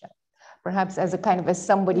Russia? Perhaps as a kind of, as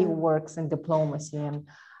somebody who works in diplomacy and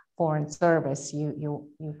foreign service, you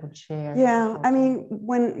could share. Yeah, I mean,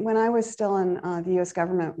 when I was still in the US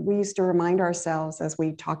government, we used to remind ourselves, as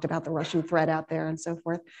we talked about the Russian threat out there and so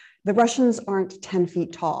forth, the Russians aren't 10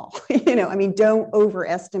 feet tall, you know, I mean, don't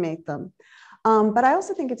overestimate them. But I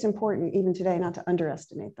also think it's important even today not to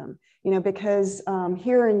underestimate them, you know, because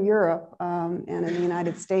here in Europe and in the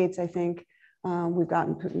United States, I think we've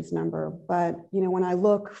gotten Putin's number. But, you know, when I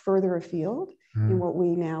look further afield in what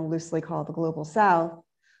we now loosely call the global South,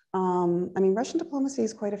 I mean, Russian diplomacy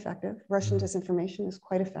is quite effective. Russian disinformation is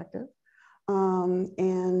quite effective. You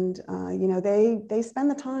know, they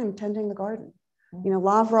spend the time tending the garden. You know,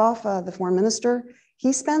 Lavrov, the foreign minister,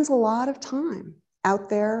 he spends a lot of time out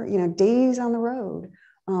there, you know, days on the road,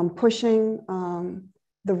 pushing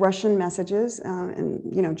the Russian messages. And,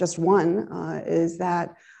 you know, just one is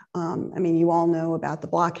that, I mean, you all know about the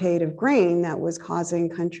blockade of grain that was causing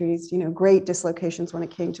countries, you know, great dislocations when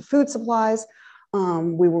it came to food supplies.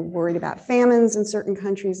 We were worried about famines in certain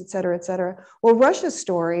countries, et cetera, et cetera. Well, Russia's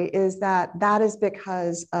story is that that is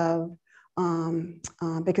because of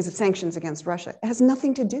because of sanctions against Russia. It has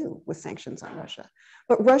nothing to do with sanctions on Russia.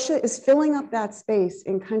 But Russia is filling up that space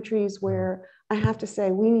in countries where I have to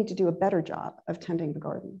say we need to do a better job of tending the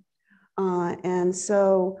garden. And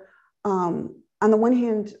so on the one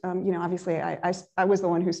hand, obviously I was the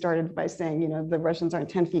one who started by saying, the Russians aren't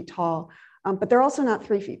 10 feet tall, but they're also not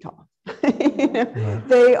 3 feet tall. Right.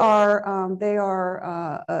 They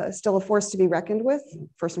are still a force to be reckoned with,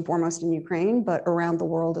 first and foremost in Ukraine, but around the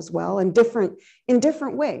world as well, in different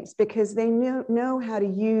ways, because they know how to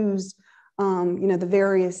use the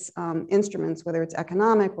various instruments, whether it's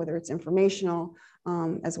economic, whether it's informational,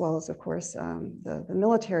 as well as, of course, the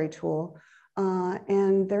military tool.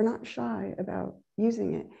 And they're not shy about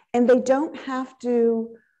using it. And they don't have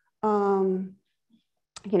to,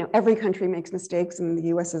 every country makes mistakes, and the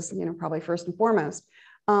US is, probably first and foremost.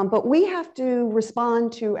 But we have to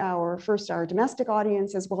respond to our domestic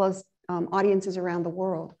audience as well as audiences around the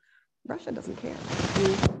world. Russia doesn't care.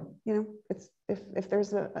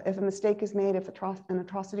 If a mistake is made, if an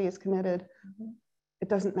atrocity is committed, it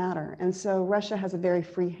doesn't matter. And so Russia has a very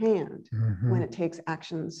free hand when it takes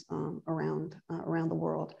actions around the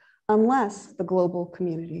world, unless the global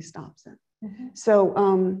community stops it. So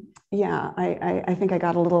I think I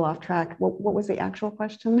got a little off track. What was the actual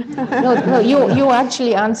question? No, you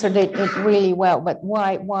actually answered it really well. But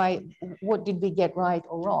why? What did we get right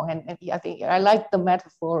or wrong? And I think I like the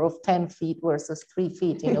metaphor of 10 feet versus 3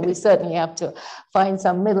 feet. We certainly have to find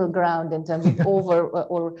some middle ground in terms of over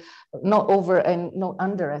or not over and not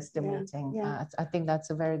underestimating. Yeah. I think that's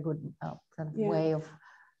a very good kind of way of.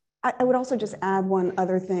 I would also just add one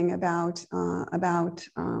other thing about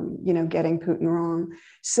getting Putin wrong.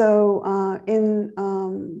 So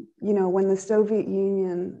when the Soviet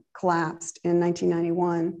Union collapsed in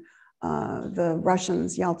 1991, the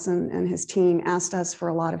Russians, Yeltsin and his team, asked us for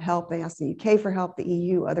a lot of help. They asked the UK for help, the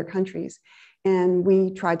EU, other countries, and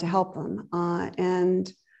we tried to help them.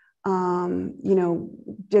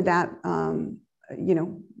 Did that.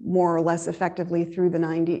 More or less effectively through the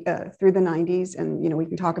 90s. And, we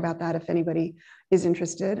can talk about that if anybody is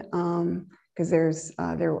interested, because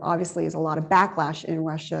there obviously is a lot of backlash in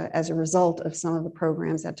Russia as a result of some of the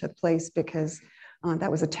programs that took place, because that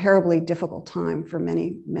was a terribly difficult time for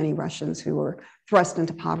many, many Russians who were thrust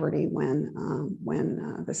into poverty when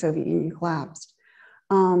the Soviet Union collapsed.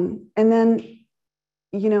 And then,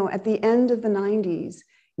 at the end of the 90s,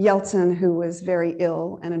 Yeltsin, who was very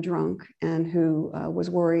ill and a drunk, and who was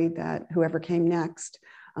worried that whoever came next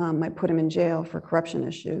might put him in jail for corruption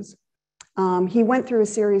issues. He went through a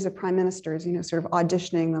series of prime ministers, sort of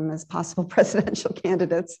auditioning them as possible presidential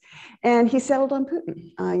candidates. And he settled on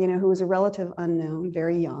Putin, who was a relative unknown,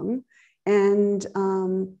 very young. And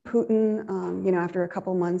Putin, after a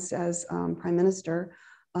couple months as prime minister,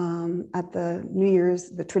 at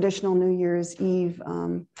the traditional New Year's Eve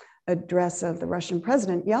address of the Russian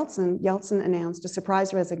president, Yeltsin announced a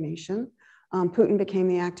surprise resignation. Putin became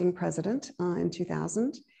the acting president in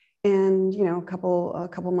 2000. And, a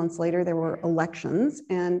couple months later, there were elections.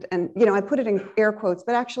 And I put it in air quotes,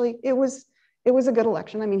 but actually it was a good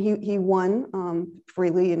election. I mean, he won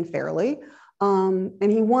freely and fairly.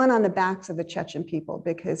 And he won on the backs of the Chechen people,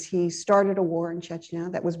 because he started a war in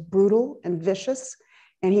Chechnya that was brutal and vicious.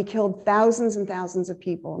 And he killed thousands and thousands of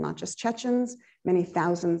people, not just Chechens, many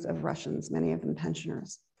thousands of Russians, many of them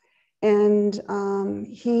pensioners. And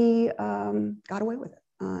he got away with it.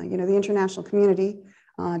 The international community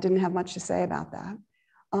didn't have much to say about that.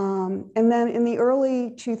 And then in the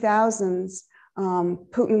early 2000s,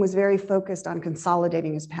 Putin was very focused on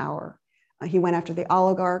consolidating his power. He went after the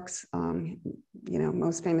oligarchs,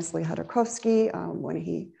 most famously Khodorkovsky, when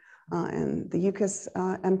he and the Yukos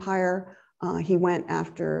Empire. He went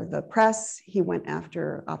after the press, he went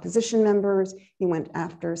after opposition members, he went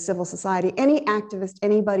after civil society, any activist,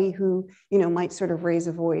 anybody who, might sort of raise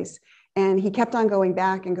a voice. And he kept on going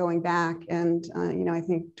back and going back. And, I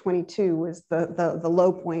think 22 was the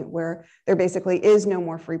low point where there basically is no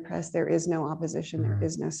more free press, there is no opposition, there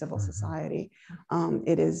is no civil society.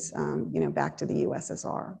 It is, back to the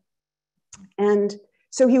USSR. And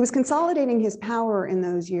so he was consolidating his power in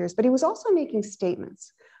those years, but he was also making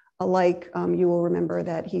statements. Like you will remember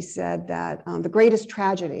that he said that the greatest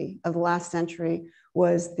tragedy of the last century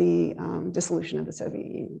was the dissolution of the Soviet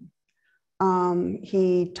Union.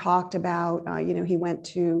 He talked about, he went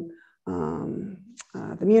to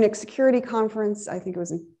the Munich Security Conference, I think it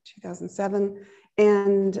was in 2007,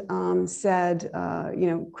 and said,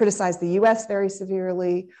 criticized the US very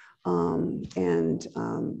severely, and,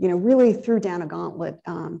 really threw down a gauntlet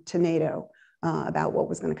to NATO about what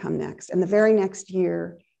was going to come next. And the very next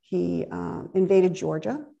year, he invaded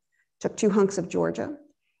Georgia, took 2 hunks of Georgia,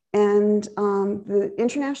 And the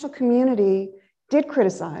international community did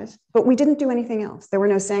criticize, but we didn't do anything else. There were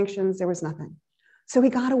no sanctions, there was nothing. So he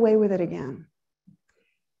got away with it again.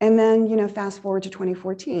 And then, you know, fast forward to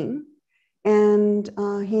 2014, and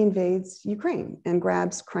he invades Ukraine and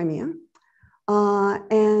grabs Crimea.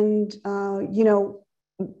 You know,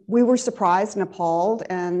 we were surprised and appalled,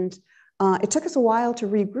 and it took us a while to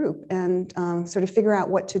regroup and sort of figure out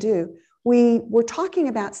what to do. We were talking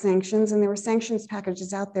about sanctions, and there were sanctions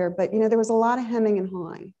packages out there, but, you know, there was a lot of hemming and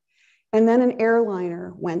hawing. And then an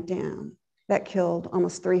airliner went down that killed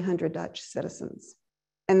almost 300 Dutch citizens.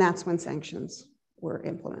 And that's when sanctions were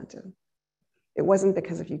implemented. It wasn't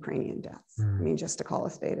because of Ukrainian deaths. I mean, just to call a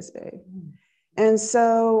spade a spade. And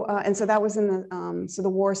so that was in the, so the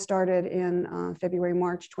war started in February,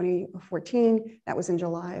 March 2014. That was in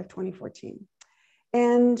July of 2014.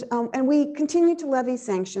 And we continued to levy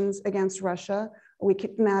sanctions against Russia. We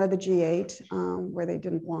kicked them out of the G8, where they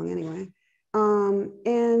didn't belong anyway.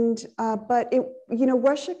 But it, you know,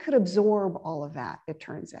 Russia could absorb all of that, it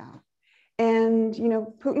turns out. And, you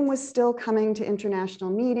know, Putin was still coming to international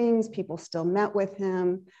meetings. People still met with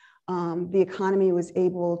him. The economy was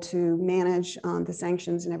able to manage the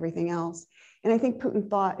sanctions and everything else. And I think Putin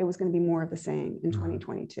thought it was going to be more of the same in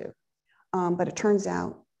 2022. But it turns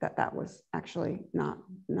out that that was actually not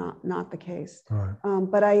the case. Right.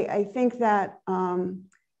 But I think that,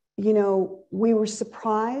 you know, we were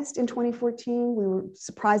surprised in 2014. We were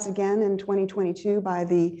surprised again in 2022 by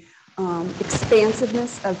the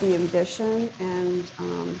expansiveness of the ambition and,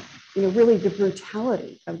 you know, really the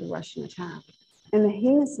brutality of the Russian attack and the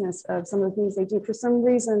heinousness of some of the things they do. For some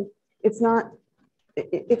reason, it's not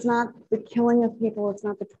the killing of people, it's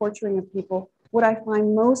not the torturing of people. What I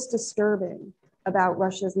find most disturbing about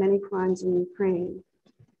Russia's many crimes in Ukraine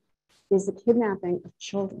is the kidnapping of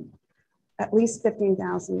children, at least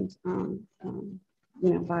 15,000, you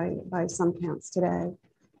know, by some counts today,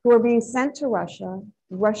 who are being sent to Russia.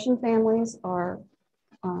 Russian families are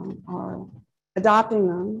adopting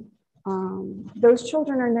them. Those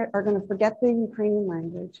children are going to forget the Ukrainian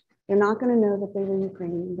language. They're not going to know that they were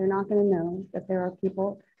Ukrainian. They're not going to know that there are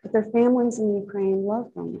people, that their families in Ukraine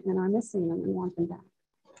love them and are missing them and want them back.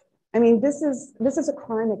 I mean, this is a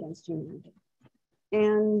crime against humanity.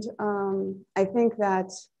 And I think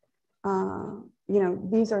that, you know,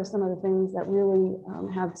 these are some of the things that really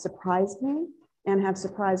have surprised me and have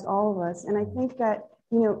surprised all of us. And I think that,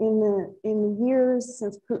 you know, in the years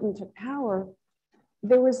since Putin took power,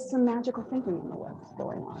 there was some magical thinking in the West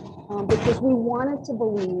going on because we wanted to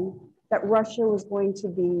believe that Russia was going to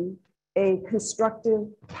be a constructive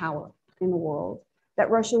power in the world, that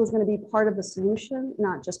Russia was going to be part of the solution,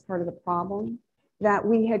 not just part of the problem, that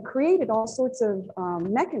we had created all sorts of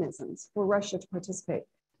mechanisms for Russia to participate,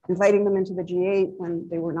 inviting them into the G8 when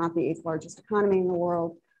they were not the 8th largest economy in the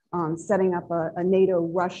world, setting up a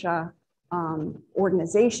NATO-Russia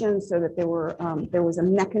organization so that there was a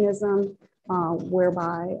mechanism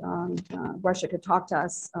whereby Russia could talk to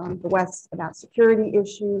us, the West, about security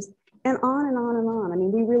issues, and on and on and on. I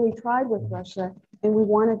mean, we really tried with Russia, and we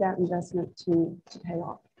wanted that investment to pay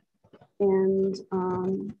off. And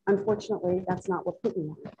unfortunately, that's not what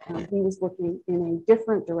Putin wanted. He was looking in a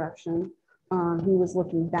different direction. He was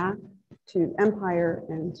looking back to empire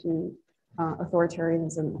and to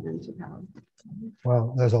authoritarianism and to power.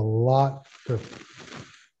 Well, there's a lot to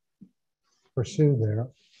pursue there.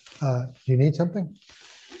 Do you need something?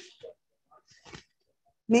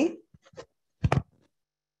 Me?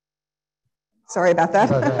 Sorry about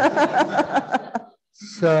that.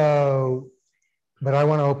 So, but I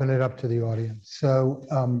want to open it up to the audience. So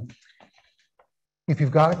if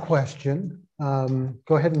you've got a question,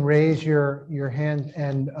 go ahead and raise your hand.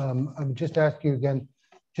 And I would just ask you again,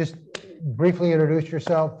 just briefly introduce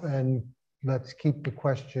yourself and let's keep the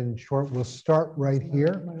question short. We'll start right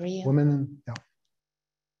here. Maria. Woman, yeah.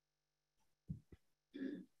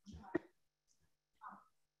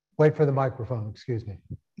 Wait for the microphone, excuse me.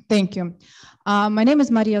 Thank you. My name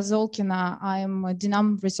is Maria Zolkina. I'm a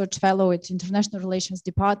Dinam Research Fellow at International Relations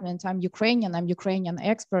Department. I'm Ukrainian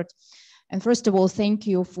expert. And first of all, thank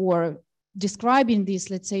you for describing this,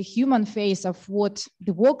 let's say, human face of what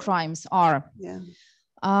the war crimes are. Yeah.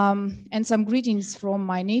 And some greetings from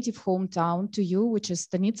my native hometown to you, which is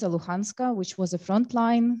Stanitsa Luhanska, which was a front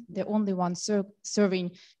line, the only one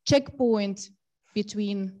serving checkpoint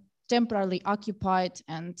between temporarily occupied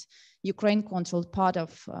and Ukraine-controlled part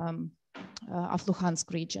of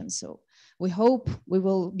Luhansk region. So we hope we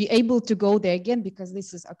will be able to go there again because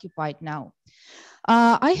this is occupied now.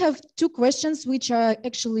 I have two questions which are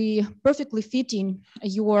actually perfectly fitting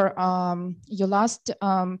your last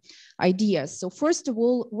ideas. So first of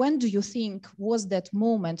all, when do you think was that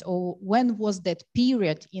moment, or when was that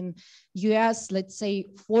period in US, let's say,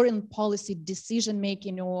 foreign policy decision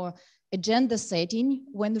making or agenda setting,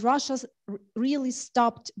 when Russia really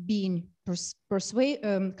stopped being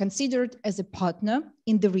considered as a partner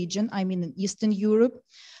in the region, I mean in Eastern Europe,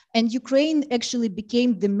 and Ukraine actually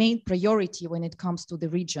became the main priority when it comes to the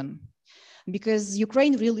region? Because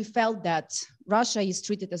Ukraine really felt that Russia is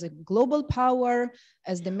treated as a global power,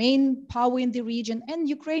 as the main power in the region, and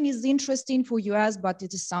Ukraine is interesting for US, but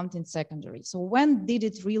it is something secondary. So when did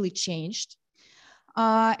it really change?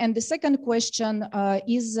 And the second question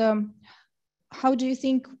is, how do you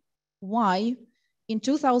think, why in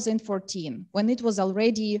 2014, when it was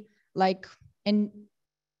already like an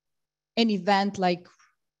event like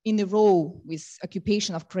in a row with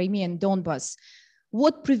occupation of Crimea and Donbass,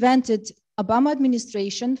 what prevented Obama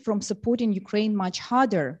administration from supporting Ukraine much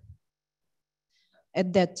harder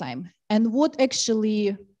at that time? And what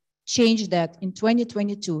actually changed that in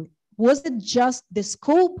 2022? Was it just the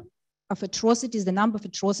scope of atrocities, the number of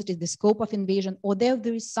atrocities, the scope of invasion, or there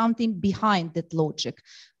is something behind that logic?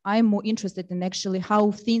 I'm more interested in actually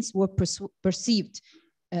how things were perceived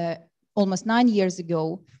almost 9 years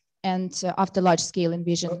ago and after large-scale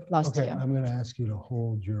invasion last year. I'm going to ask you to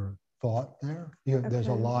hold your thought there. There's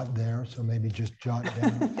a lot there, so maybe just jot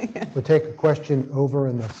down. Yeah. We'll take a question over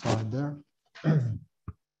in the side there.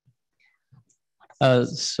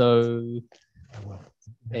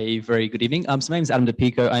 A very good evening. So my name is Adam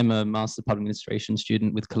DePico. I'm a Master of Public Administration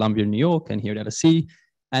student with Columbia in New York and here at LSE.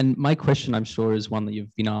 And my question, I'm sure, is one that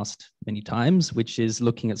you've been asked many times, which is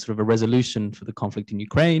looking at sort of a resolution for the conflict in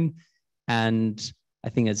Ukraine. And I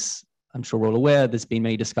think, as I'm sure we're all aware, there's been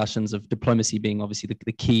many discussions of diplomacy being obviously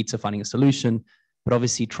the key to finding a solution, but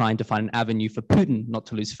obviously trying to find an avenue for Putin not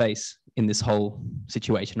to lose face in this whole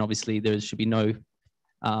situation. Obviously, there should be no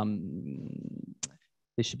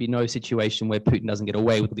situation where Putin doesn't get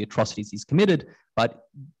away with the atrocities he's committed. But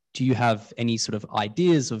do you have any sort of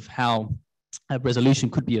ideas of how a resolution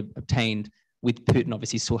could be obtained with Putin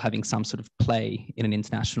obviously still having some sort of play in an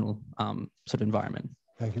international sort of environment?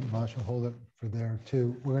 Thank you, Masha. Hold it for there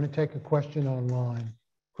too. We're going to take a question online.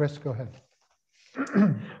 Chris, go ahead.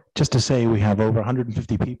 Just to say, we have over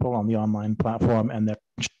 150 people on the online platform, and they're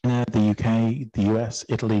China, the UK, the US,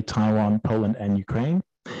 Italy, Taiwan, Poland, and Ukraine.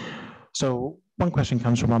 So one question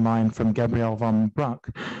comes from online from Gabrielle von Bruck.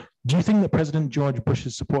 Do you think that President George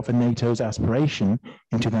Bush's support for NATO's aspiration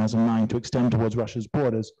in 2009 to extend towards Russia's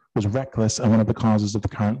borders was reckless and one of the causes of the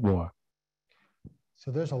current war?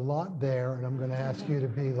 So there's a lot there, and I'm going to ask you to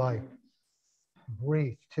be like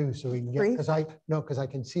brief too, so we can get, because I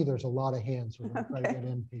can see there's a lot of hands. So we're going to try to get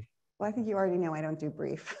in people. Well, I think you already know I don't do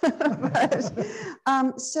brief. But,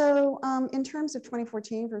 in terms of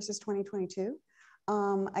 2014 versus 2022,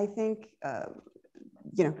 I think,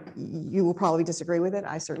 you will probably disagree with it.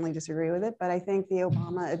 I certainly disagree with it. But I think the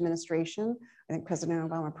Obama administration, I think President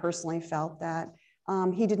Obama personally felt that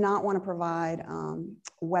he did not want to provide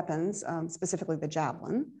weapons, specifically the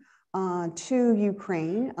Javelin, to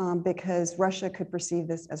Ukraine because Russia could perceive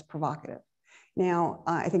this as provocative. Now,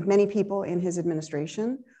 I think many people in his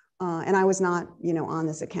administration, and I was not, on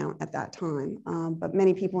this account at that time, but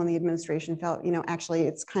many people in the administration felt, actually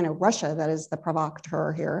it's kind of Russia that is the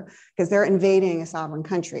provocateur here because they're invading a sovereign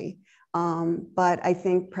country. But I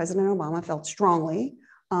think President Obama felt strongly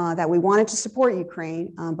that we wanted to support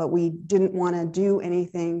Ukraine, but we didn't want to do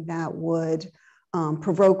anything that would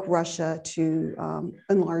provoke Russia to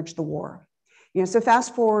enlarge the war. So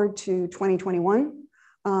fast forward to 2021,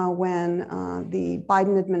 when the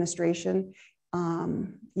Biden administration,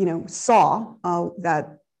 saw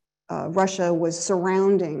that Russia was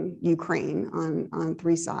surrounding Ukraine on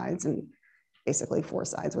 3 sides and basically 4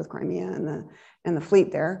 sides with Crimea and the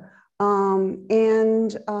fleet there.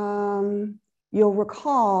 You'll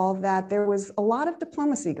recall that there was a lot of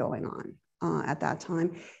diplomacy going on at that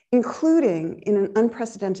time, including in an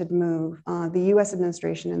unprecedented move, the US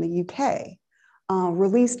administration and the UK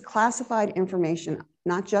released classified information,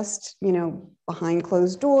 not just, behind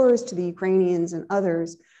closed doors to the Ukrainians and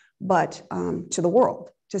others, but to the world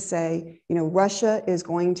to say, Russia is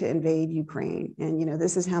going to invade Ukraine. And,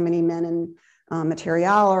 this is how many men and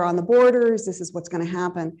material are on the borders. This is what's going to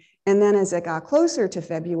happen. And then as it got closer to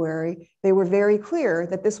February, they were very clear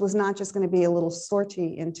that this was not just going to be a little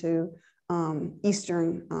sortie into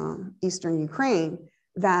eastern Ukraine,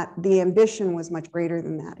 that the ambition was much greater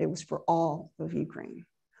than that. It was for all of Ukraine.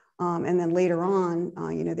 And then later on,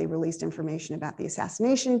 they released information about the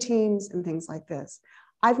assassination teams and things like this.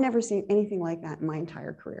 I've never seen anything like that in my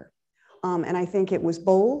entire career. And I think it was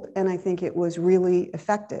bold, and I think it was really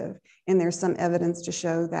effective. And there's some evidence to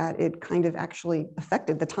show that it kind of actually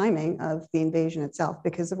affected the timing of the invasion itself,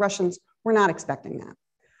 because the Russians were not expecting that.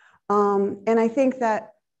 And I think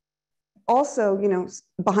that also, you know,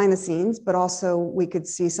 behind the scenes, but also we could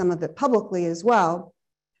see some of it publicly as well,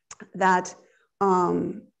 that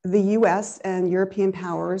the US and European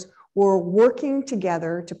powers were working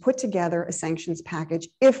together to put together a sanctions package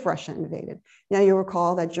if Russia invaded. Now, you'll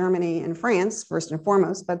recall that Germany and France, first and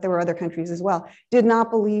foremost, but there were other countries as well, did not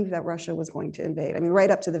believe that Russia was going to invade. I mean, right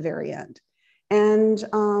up to the very end. And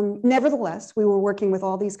nevertheless, we were working with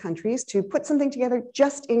all these countries to put something together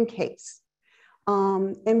just in case.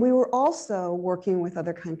 And we were also working with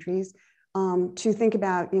other countries to think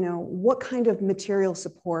about, you know, what kind of material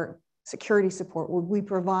support, security support would we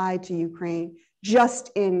provide to Ukraine just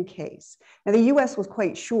in case. Now, the US was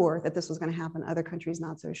quite sure that this was going to happen, other countries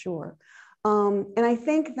not so sure. And I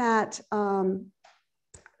think that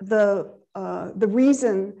the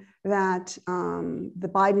reason that the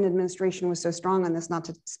Biden administration was so strong on this, not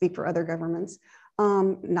to speak for other governments,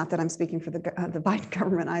 not that I'm speaking for the Biden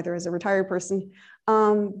government either as a retired person,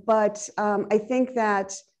 but I think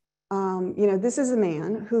that, you know, this is a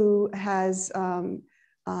man who has,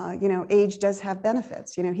 you know, age does have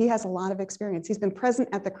benefits. You know, he has a lot of experience. He's been present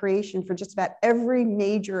at the creation for just about every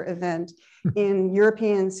major event in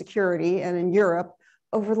European security and in Europe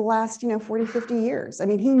over the last, you know, 40, 50 years. I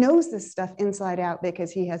mean, he knows this stuff inside out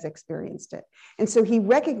because he has experienced it. And so he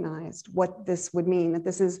recognized what this would mean, that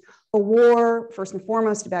this is a war, first and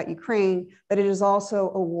foremost, about Ukraine, but it is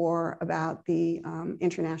also a war about the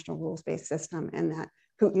international rules-based system, and that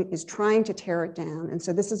Putin is trying to tear it down. And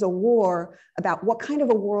so this is a war about what kind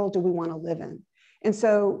of a world do we want to live in? And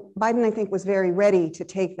so Biden, I think, was very ready to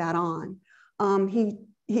take that on.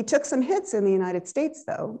 He took some hits in the United States,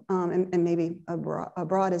 though, and maybe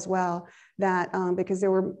abroad as well, that because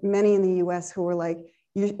there were many in the US who were like,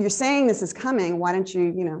 you're saying this is coming, why don't you,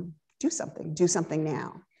 you know, do something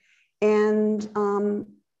now? And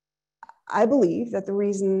I believe that the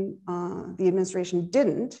reason the administration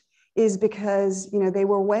didn't is because, you know, they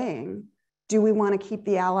were weighing, do we want to keep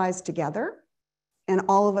the allies together and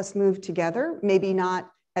all of us move together? Maybe not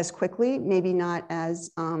as quickly, maybe not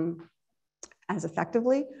as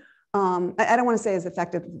effectively. I don't want to say as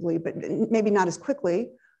effectively, but maybe not as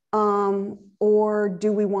quickly. Or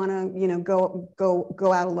do we want to, you know,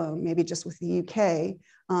 go out alone, maybe just with the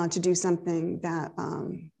UK to do something that,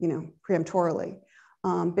 you know, preemptorily?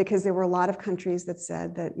 Because there were a lot of countries that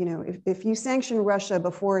said that, you know, if you sanction Russia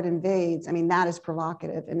before it invades, I mean, that is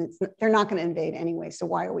provocative, and they're not going to invade anyway, so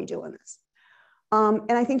why are we doing this?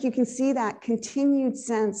 And I think you can see that continued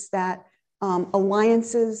sense that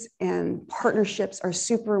alliances and partnerships are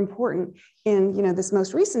super important in, you know, this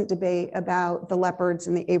most recent debate about the Leopards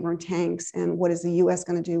and the Abrams tanks and what is the US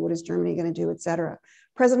going to do, what is Germany going to do, et cetera.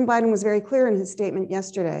 President Biden was very clear in his statement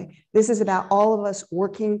yesterday. This is about all of us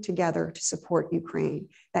working together to support Ukraine.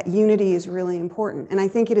 That unity is really important. And I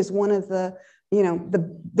think it is one of the, you know,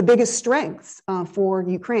 the biggest strengths for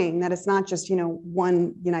Ukraine, that it's not just, you know,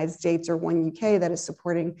 one United States or one UK that is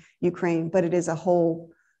supporting Ukraine, but it is a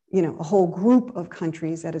whole, you know, a whole group of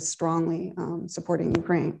countries that is strongly supporting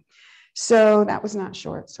Ukraine. So that was not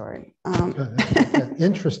short, sorry.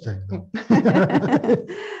 Interesting.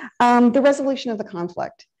 The resolution of the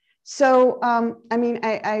conflict. So, I mean,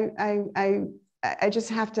 I just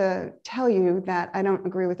have to tell you that I don't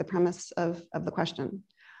agree with the premise of the question.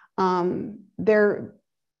 I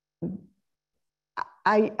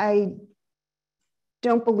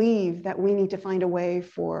don't believe that we need to find a way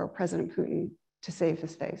for President Putin to save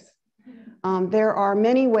his face. There are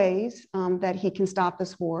many ways that he can stop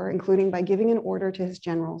this war, including by giving an order to his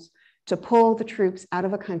generals to pull the troops out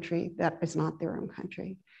of a country that is not their own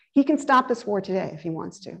country. He can stop this war today if he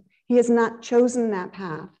wants to. He has not chosen that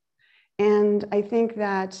path. And I think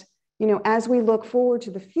that, you know, as we look forward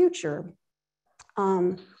to the future,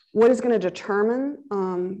 what is going to determine,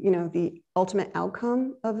 you know, the ultimate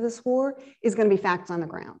outcome of this war is going to be facts on the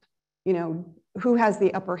ground. You know, who has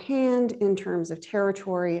the upper hand in terms of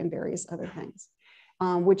territory and various other things,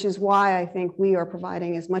 which is why I think we are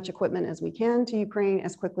providing as much equipment as we can to Ukraine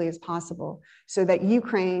as quickly as possible, so that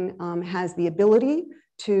Ukraine has the ability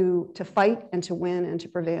to fight and to win and to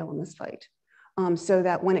prevail in this fight. So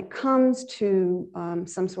that when it comes to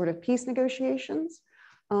some sort of peace negotiations,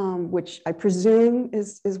 which I presume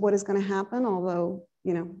is what is going to happen, although,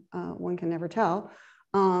 you know, one can never tell,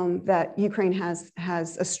 that Ukraine has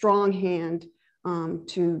a strong hand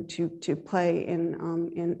to play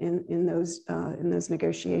in those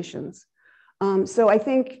negotiations. So I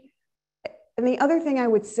think and the other thing I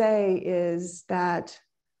would say is that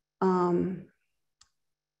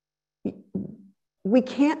we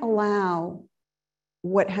can't allow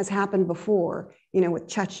what has happened before, with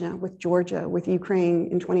Chechnya, with Georgia, with Ukraine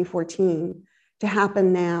in 2014, to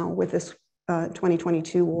happen now with this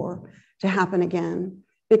 2022 war, to happen again.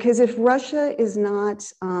 Because if Russia is not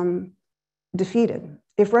defeated,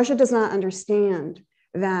 if Russia does not understand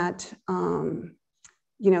that,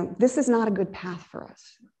 this is not a good path for us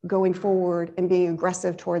going forward and being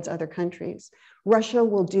aggressive towards other countries, Russia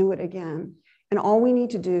will do it again. And all we need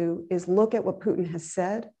to do is look at what Putin has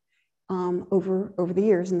said over the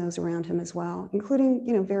years and those around him as well,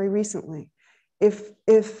 including, very recently.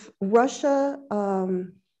 If Russia,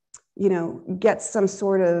 gets some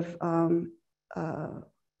sort of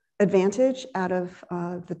advantage out of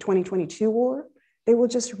the 2022 war, they will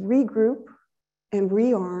just regroup and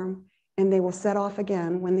rearm, and they will set off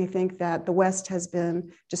again when they think that the West has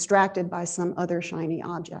been distracted by some other shiny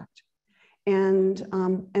object. And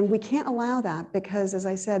we can't allow that because, as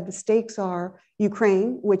I said, the stakes are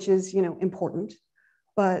Ukraine, which is, important,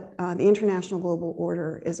 but the international global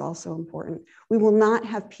order is also important. We will not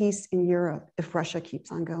have peace in Europe if Russia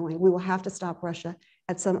keeps on going. We will have to stop Russia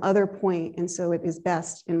at some other point, and so it is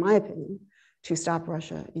best, in my opinion, to stop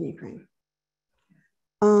Russia in Ukraine.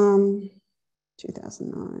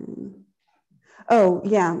 2009. Oh,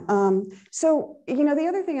 yeah. So, the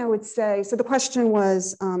other thing I would say, so the question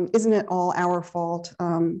was, isn't it all our fault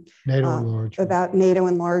NATO enlargement. About NATO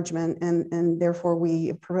enlargement, and therefore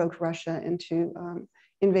we provoked Russia into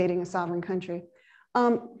invading a sovereign country?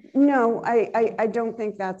 No, I don't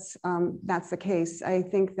think that's the case. I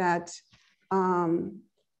think that,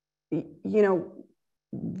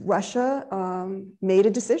 Russia made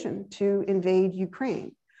a decision to invade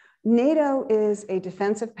Ukraine. NATO is a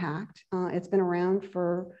defensive pact. It's been around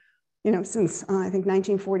for, since I think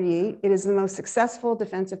 1948. It is the most successful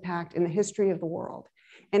defensive pact in the history of the world.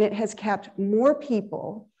 And it has kept more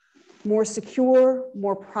people more secure,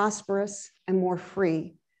 more prosperous, and more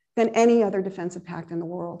free than any other defensive pact in the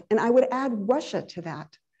world. And I would add Russia to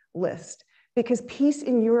that list because peace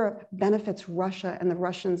in Europe benefits Russia and the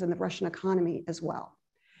Russians and the Russian economy as well.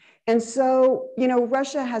 And so,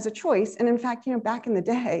 Russia has a choice. And in fact, back in the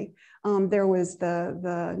day, there was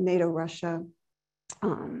the NATO-Russia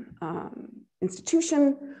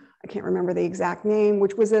institution. I can't remember the exact name,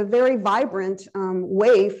 which was a very vibrant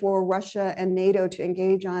way for Russia and NATO to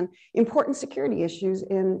engage on important security issues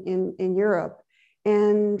in Europe.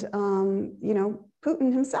 And,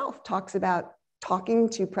 Putin himself talks about talking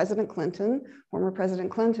to President Clinton, former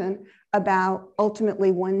President Clinton, about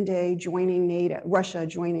ultimately one day joining NATO, Russia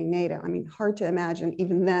joining NATO. I mean, hard to imagine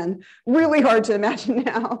even then, really hard to imagine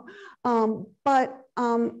now. But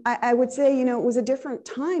I would say, it was a different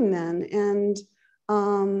time then.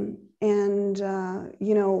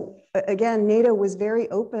 Again, NATO was very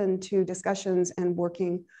open to discussions and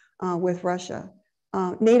working with Russia.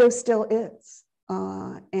 NATO still is.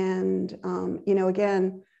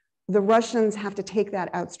 Again, the Russians have to take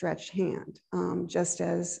that outstretched hand, just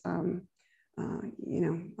as,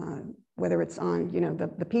 whether it's on,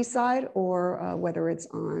 the peace side or whether it's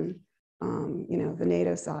on, the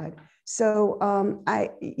NATO side. So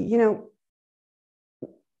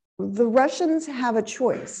the Russians have a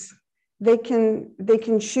choice. They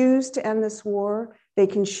can choose to end this war. They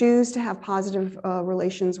can choose to have positive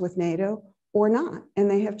relations with NATO or not, and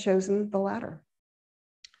they have chosen the latter.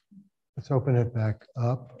 Let's open it back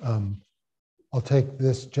up. I'll take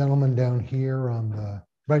this gentleman down here on the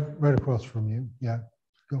right across from you. Yeah,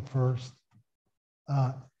 go first.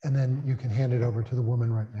 And then you can hand it over to the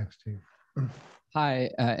woman right next to you.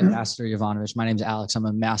 Hi, Ambassador Yovanovitch. My name is Alex. I'm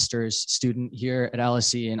a master's student here at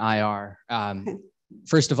LSE in IR.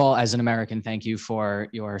 First of all, as an American, thank you for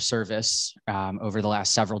your service over the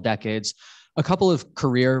last several decades. A couple of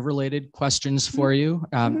career-related questions for you.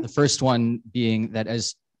 The first one being that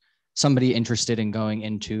as somebody interested in going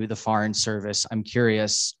into the Foreign Service, I'm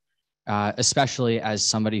curious, especially as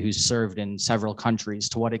somebody who's served in several countries,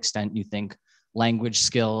 to what extent you think language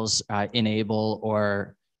skills enable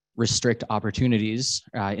or restrict opportunities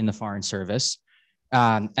in the Foreign Service.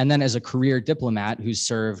 And then as a career diplomat who's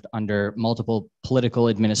served under multiple political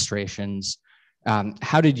administrations,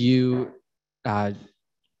 how did you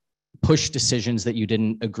push decisions that you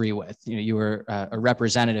didn't agree with? You were a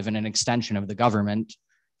representative and an extension of the government.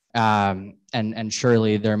 And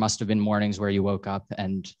surely there must have been mornings where you woke up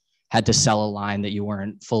and had to sell a line that you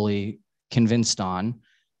weren't fully convinced on.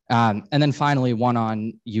 And then finally, one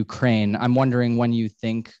on Ukraine. I'm wondering when you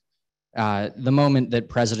think the moment that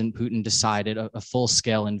President Putin decided a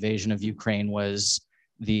full-scale invasion of Ukraine was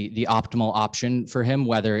the optimal option for him,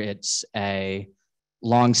 whether it's a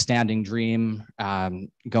long-standing dream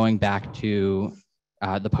going back to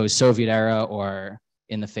the post-Soviet era, or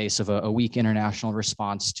in the face of a weak international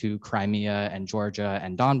response to Crimea and Georgia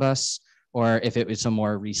and Donbass, or if it was a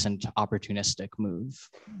more recent opportunistic move.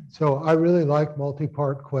 So I really like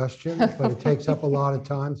multi-part questions, but it takes up a lot of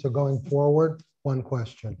time. So going forward, one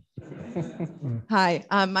question. Hi,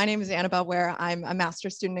 my name is Annabelle Ware. I'm a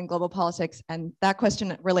master's student in global politics, and that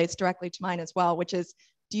question relates directly to mine as well, which is,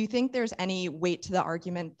 do you think there's any weight to the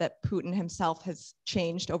argument that Putin himself has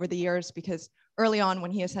changed over the years? Because early on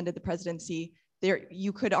when he ascended the presidency,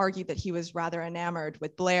 you could argue that he was rather enamored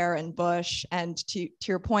with Blair and Bush, and to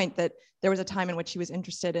your point that there was a time in which he was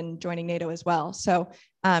interested in joining NATO as well. So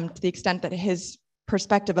to the extent that his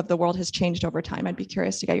perspective of the world has changed over time, I'd be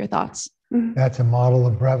curious to get your thoughts. That's a model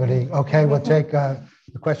of brevity. Okay, we'll take the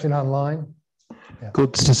question online. Yeah.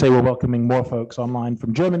 Good to say we're welcoming more folks online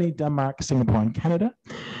from Germany, Denmark, Singapore, and Canada.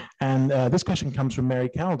 And this question comes from Mary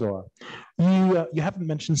Caldor. You haven't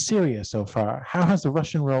mentioned Syria so far. How has the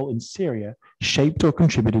Russian role in Syria shaped or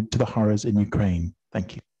contributed to the horrors in Ukraine?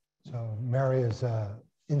 Thank you. So Mary is an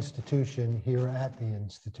institution here at the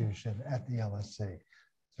institution at the LSE.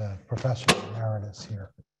 The professor emeritus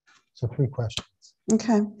here. So 3 questions.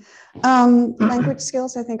 Okay. Language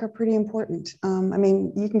skills, I think, are pretty important. I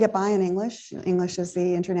mean, you can get by in English. English is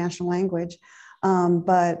the international language.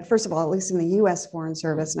 But first of all, at least in the US Foreign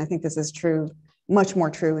Service, and I think this is true, much more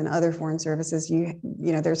true in other foreign services, you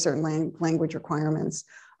know, there are certain language requirements.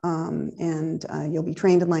 And you'll be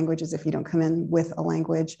trained in languages if you don't come in with a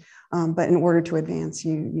language. But in order to advance,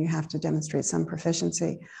 you have to demonstrate some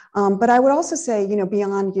proficiency. But I would also say, you know,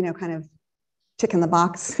 beyond, you know, kind of tick in the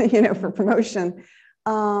box, you know, for promotion,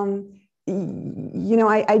 you know,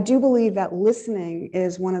 I do believe that listening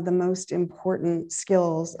is one of the most important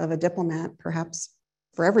skills of a diplomat, perhaps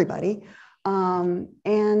for everybody.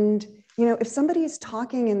 And, you know, if somebody is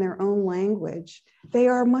talking in their own language, they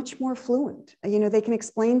are much more fluent. You know, they can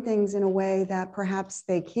explain things in a way that perhaps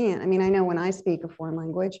they can't. I mean, I know when I speak a foreign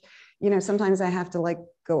language, you know, sometimes I have to like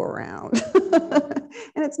go around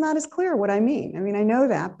and it's not as clear what I mean. I mean, I know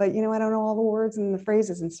that, but you know, I don't know all the words and the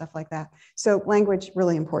phrases and stuff like that. So language,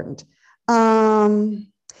 really important.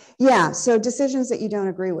 Yeah, so decisions that you don't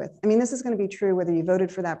agree with. I mean, this is going to be true whether you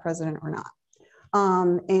voted for that president or not.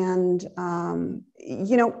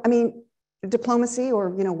 You know, I mean, diplomacy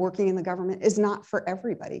or, you know, working in the government is not for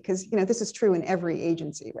everybody, because, you know, this is true in every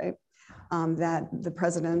agency, right? That the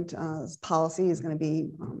president's policy is going to be,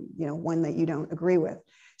 you know, one that you don't agree with.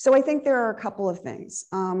 So I think there are a couple of things.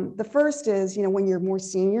 The first is, you know, when you're more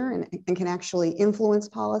senior and can actually influence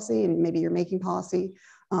policy, and maybe you're making policy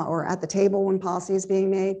or at the table when policy is being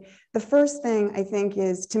made. The first thing I think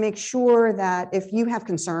is to make sure that if you have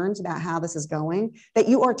concerns about how this is going, that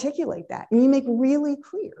you articulate that and you make really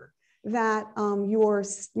clear that your,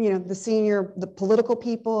 you know, the political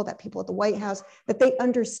people, that people at the White House, that they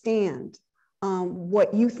understand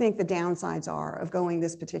what you think the downsides are of going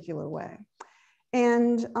this particular way.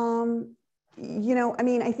 And, you know, I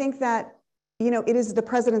mean, I think that, you know, it is the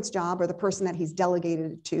president's job or the person that he's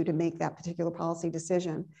delegated it to make that particular policy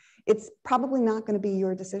decision. It's probably not going to be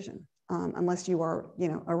your decision unless you are, you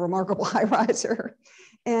know, a remarkable high riser.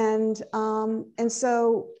 And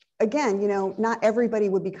so, again, you know, not everybody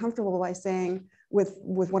would be comfortable by saying with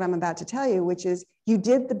what I'm about to tell you, which is you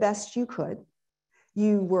did the best you could.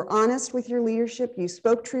 You were honest with your leadership. You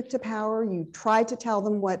spoke truth to power. You tried to tell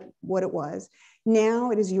them what it was.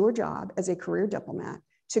 Now it is your job as a career diplomat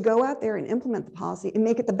to go out there and implement the policy and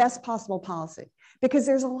make it the best possible policy, because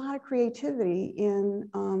there's a lot of creativity in,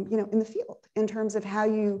 you know, in the field in terms of how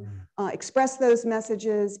you express those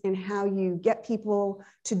messages and how you get people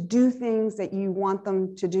to do things that you want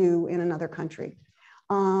them to do in another country,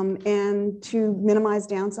 and to minimize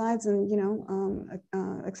downsides and, you know,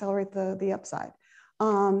 accelerate the upside.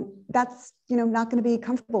 That's, you know, not going to be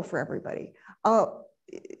comfortable for everybody.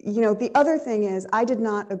 You know, the other thing is I did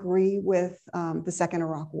not agree with the second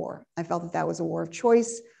Iraq War. I felt that that was a war of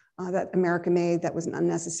choice that America made, that was an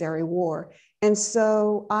unnecessary war. And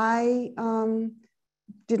so I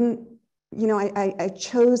didn't, you know, I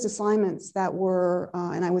chose assignments that were,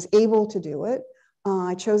 and I was able to do it.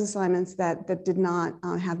 I chose assignments that did not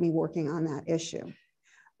have me working on that issue.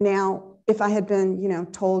 Now, if I had been, you know,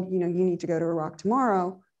 told, you know, you need to go to Iraq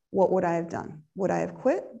tomorrow, what would I have done? Would I have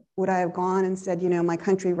quit? Would I have gone and said, you know, my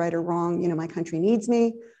country, right or wrong, you know, my country needs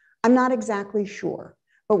me? I'm not exactly sure.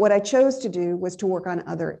 But what I chose to do was to work on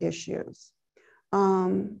other issues.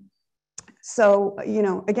 So, you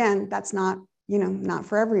know, again, that's not, you know, not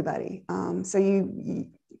for everybody. So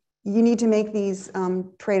you need to make these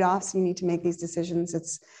trade-offs. You need to make these decisions.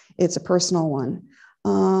 It's a personal one.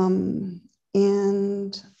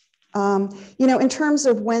 You know, in terms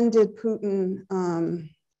of when did Putin,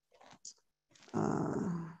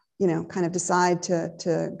 you know, kind of decide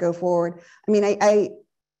to go forward? I mean,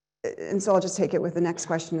 and so I'll just take it with the next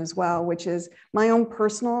question as well, which is my own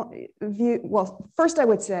personal view. Well, first I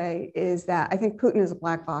would say is that I think Putin is a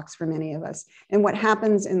black box for many of us. And what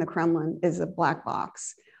happens in the Kremlin is a black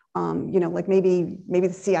box. You know, like maybe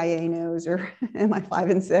the CIA knows, or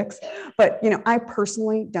MI5 and 6, but, you know, I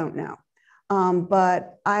personally don't know.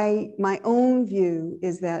 But my own view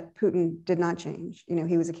is that Putin did not change. You know,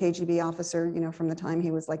 he was a KGB officer, you know, from the time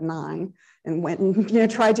he was like 9, and went and, you know,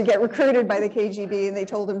 tried to get recruited by the KGB, and they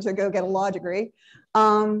told him to go get a law degree.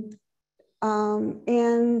 And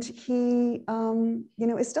he, you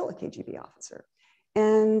know, is still a KGB officer.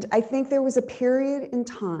 And I think there was a period in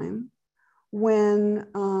time when,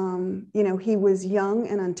 you know, he was young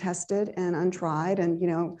and untested and untried, and, you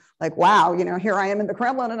know, like, wow, you know, here I am in the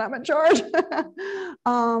Kremlin and I'm in charge.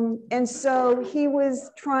 And so he was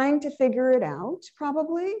trying to figure it out,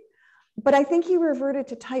 probably, but I think he reverted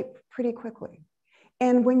to type pretty quickly.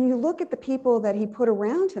 And when you look at the people that he put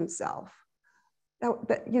around himself,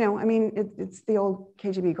 that you know, I mean, it's the old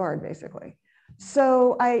KGB guard, basically.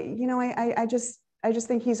 So I just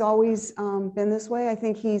think he's always been this way. I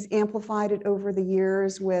think he's amplified it over the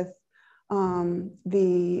years with you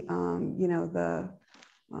know,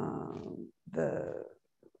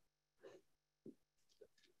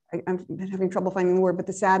 I'm having trouble finding the word, but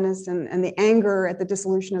the sadness and the anger at the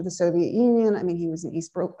dissolution of the Soviet Union. I mean, he was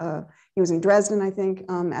in Dresden, I think,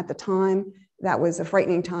 at the time. That was a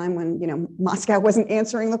frightening time when, you know, Moscow wasn't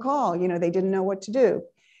answering the call. You know, they didn't know what to do.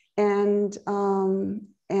 And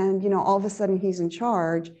you know, all of a sudden he's in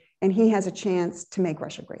charge, and he has a chance to make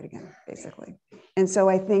Russia great again, basically. And so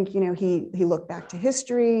I think, you know, he looked back to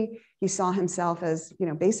history. He saw himself as, you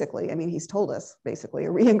know, basically, I mean, he's told us basically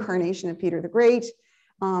a reincarnation of Peter the Great,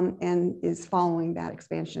 and is following that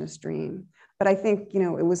expansionist dream. But I think, you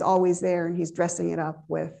know, it was always there, and he's dressing it up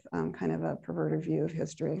with kind of a perverted view of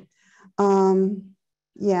history. So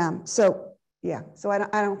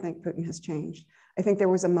I don't think Putin has changed. I think there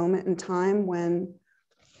was a moment in time when,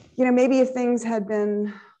 you know, maybe if things had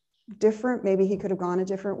been different, maybe he could have gone a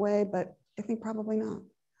different way, but I think probably not.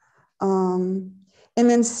 And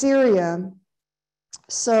then Syria.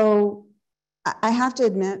 So I have to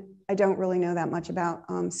admit, I don't really know that much about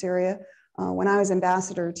Syria. When I was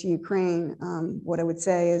ambassador to Ukraine, what I would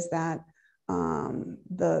say is that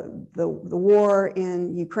the war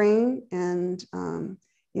in Ukraine and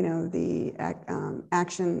you know, the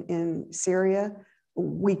action in Syria,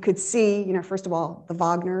 we could see, you know, first of all, the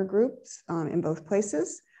Wagner groups in both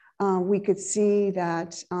places. We could see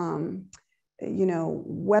that, you know,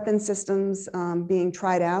 weapon systems being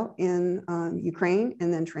tried out in Ukraine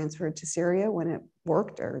and then transferred to Syria when it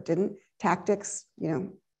worked or didn't. Tactics, you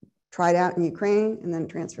know, tried out in Ukraine and then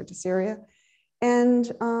transferred to Syria. And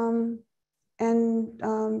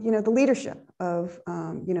you know, the leadership of,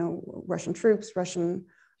 you know, Russian troops,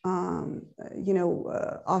 you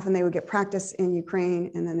know, often they would get practice in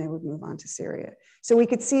Ukraine and then they would move on to Syria. So we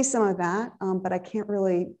could see some of that, but I can't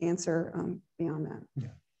really answer beyond that.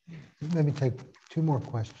 Yeah. Let me take 2 more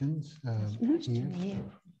questions.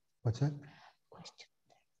 What's that? Question.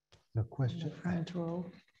 The question? In the front row.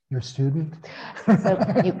 Your student? So,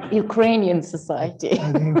 Ukrainian society.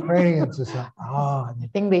 The Ukrainian society. Oh, I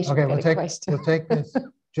think they should get a question. We'll take this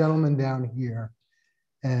gentleman down here.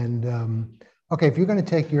 And okay, if you're going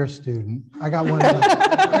to take your student, I got one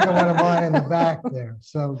of mine in the back there.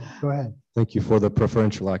 So go ahead. Thank you for the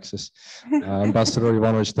preferential access. Ambassador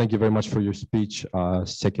Yovanovitch, thank you very much for your speech.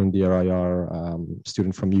 Second year IR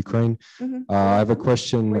student from Ukraine. I have a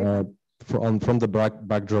question from the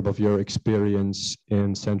backdrop of your experience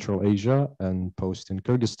in Central Asia and post in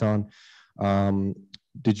Kyrgyzstan.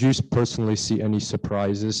 Did you personally see any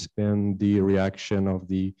surprises in the reaction of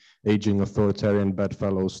the aging authoritarian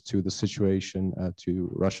bedfellows to the situation, to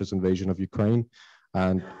Russia's invasion of Ukraine?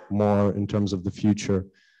 And more in terms of the future,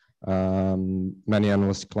 many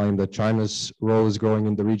analysts claim that China's role is growing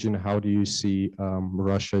in the region. How do you see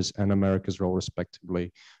Russia's and America's role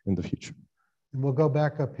respectively in the future? And we'll go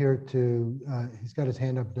back up here to, he's got his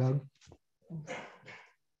hand up, Doug.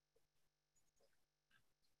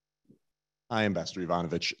 Hi, Ambassador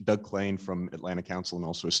Yovanovitch. Doug Klain from Atlanta Council and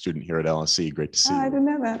also a student here at LSE. Great to see you. I didn't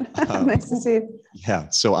know that. Nice to see you. Yeah,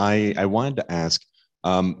 so I wanted to ask,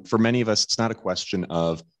 for many of us, it's not a question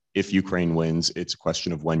of if Ukraine wins, it's a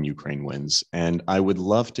question of when Ukraine wins. And I would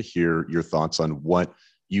love to hear your thoughts on what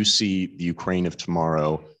you see the Ukraine of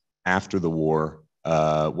tomorrow after the war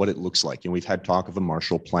what it looks like. And we've had talk of a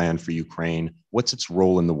Marshall Plan for Ukraine. What's its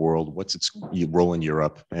role in the world? What's its role in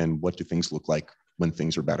Europe? And what do things look like when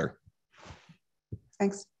things are better?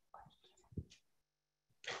 Thanks.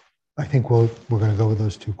 I think we're going to go with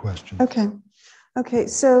those two questions. Okay. Okay.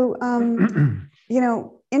 So, you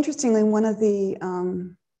know, interestingly, one of the,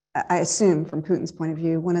 I assume from Putin's point of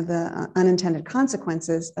view, one of the unintended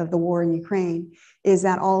consequences of the war in Ukraine is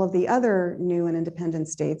that all of the other new and independent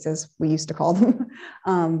states, as we used to call them,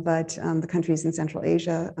 but the countries in Central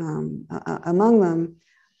Asia among them,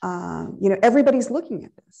 you know, everybody's looking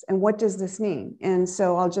at this. And what does this mean? And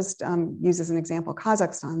so I'll just use as an example,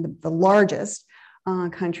 Kazakhstan, the largest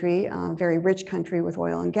country, very rich country with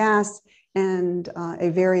oil and gas, and a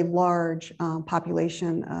very large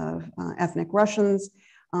population of ethnic Russians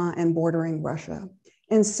and bordering Russia.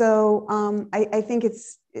 And so I think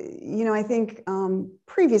it's, you know, I think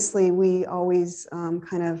previously we always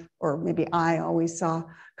kind of, or maybe I always saw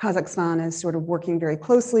Kazakhstan as sort of working very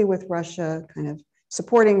closely with Russia, kind of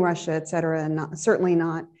supporting Russia, et cetera, and certainly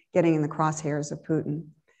not getting in the crosshairs of Putin.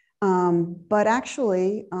 But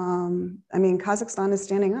actually, I mean, Kazakhstan is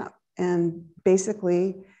standing up and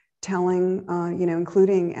basically telling, you know,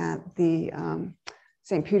 including at the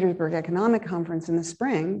St. Petersburg Economic Conference in the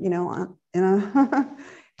spring, you know,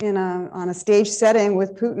 on a stage setting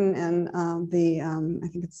with Putin and I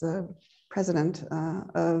think it's the president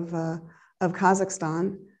of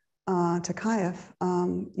Kazakhstan, Tokayev.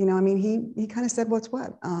 You know, I mean, he kind of said what's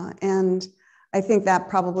what, and I think that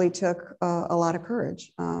probably took a lot of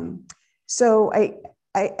courage. So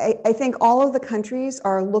I think all of the countries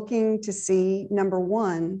are looking to see, number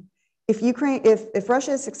one, if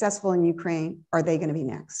Russia is successful in Ukraine, are they going to be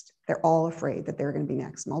next? They're all afraid that they're going to be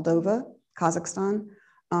next. Moldova, Kazakhstan,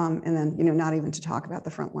 and then, you know, not even to talk about the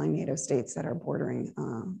frontline NATO states that are bordering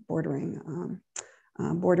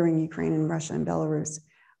Ukraine and Russia and Belarus.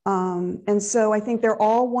 And so I think they're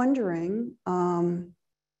all wondering,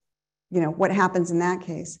 you know, what happens in that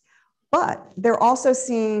case. But they're also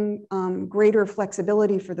seeing greater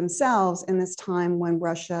flexibility for themselves in this time when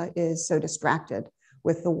Russia is so distracted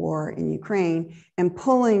with the war in Ukraine and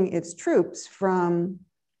pulling its troops from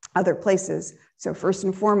other places. So first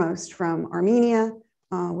and foremost from Armenia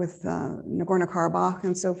with Nagorno-Karabakh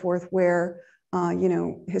and so forth, where, you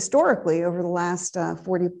know, historically over the last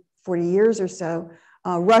 40 years or so,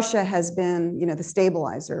 Russia has been, you know, the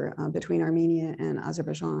stabilizer between Armenia and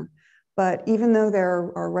Azerbaijan. But even though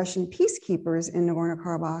there are Russian peacekeepers in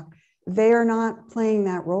Nagorno-Karabakh, they are not playing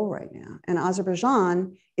that role right now. And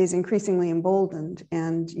Azerbaijan is increasingly emboldened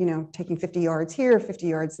and, you know, taking 50 yards here, 50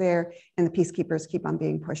 yards there, and the peacekeepers keep on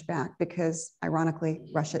being pushed back because, ironically,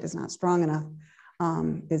 Russia is not strong enough,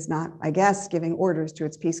 is not, I guess, giving orders to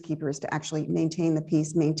its peacekeepers to actually maintain the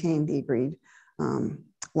peace, maintain the agreed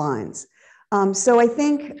lines. So I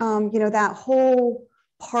think, you know, that whole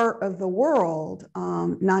part of the world,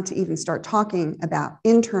 not to even start talking about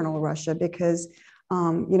internal Russia, because,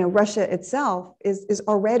 you know, Russia itself is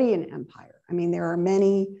already an empire. I mean, there are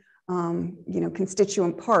many, you know,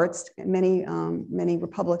 constituent parts, many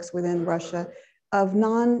republics within Russia of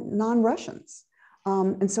non-Russians.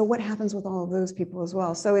 And so what happens with all of those people as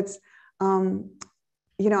well? So it's,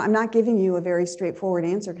 you know, I'm not giving you a very straightforward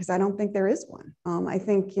answer because I don't think there is one. I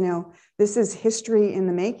think, you know, this is history in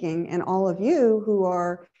the making, and all of you who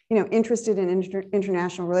are, you know, interested in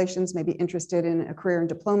international relations, maybe interested in a career in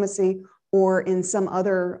diplomacy or in some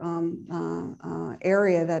other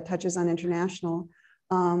area that touches on international,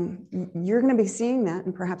 you're going to be seeing that,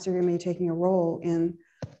 and perhaps you're going to be taking a role in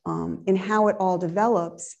how it all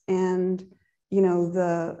develops. And you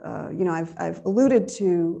know, you know, I've alluded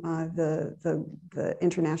to the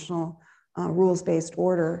international rules-based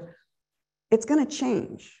order. It's going to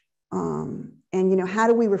change, and you know, how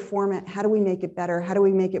do we reform it? How do we make it better? How do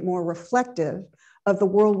we make it more reflective of the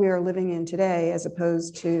world we are living in today, as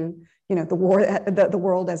opposed to, you know, the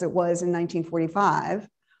world as it was in 1945?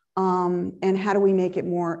 And how do we make it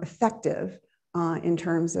more effective in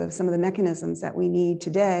terms of some of the mechanisms that we need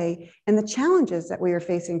today and the challenges that we are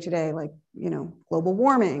facing today, like, you know, global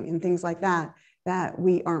warming and things like that, that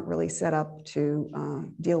we aren't really set up to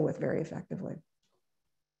deal with very effectively.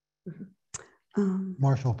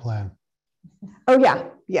 Marshall Plan. Oh, yeah,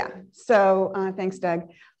 yeah. So thanks, Doug.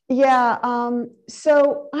 Yeah,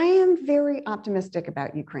 so I am very optimistic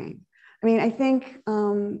about Ukraine. I mean, I think,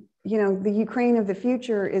 you know, the Ukraine of the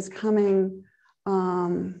future is coming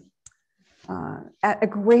at a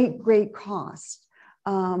great cost.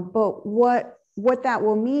 But what what that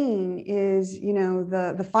will mean is,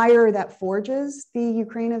 the fire that forges the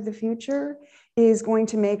Ukraine of the future is going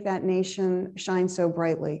to make that nation shine so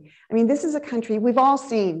brightly. I mean, this is a country, we've all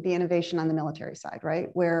seen the innovation on the military side, right?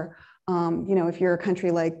 Where, if you're a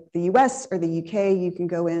country like the US or the UK, you can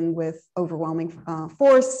go in with overwhelming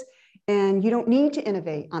force and you don't need to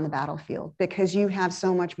innovate on the battlefield because you have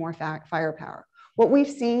so much more firepower. What we've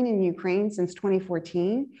seen in Ukraine since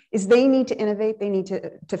 2014 is they need to innovate. They need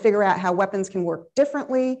to figure out how weapons can work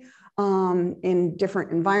differently in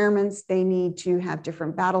different environments. They need to have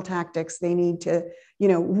different battle tactics. They need to,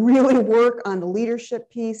 really work on the leadership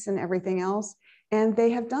piece and everything else. And they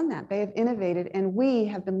have done that. They have innovated, and we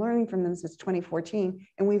have been learning from them since 2014,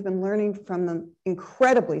 and we've been learning from them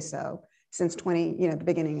incredibly so since the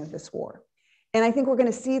beginning of this war. And I think we're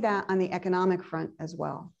going to see that on the economic front as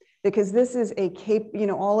well, because this is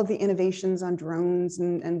all of the innovations on drones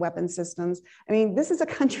and weapon systems. I mean, this is a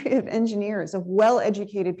country of engineers, of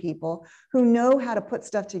well-educated people who know how to put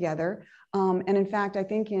stuff together. And in fact, I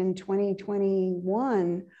think in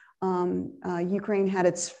 2021, Ukraine had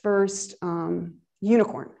its first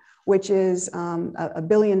unicorn, which is a $1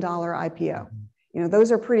 billion IPO.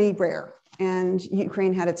 Those are pretty rare. And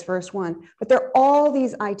Ukraine had its first one. But there are all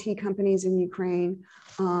these IT companies in Ukraine,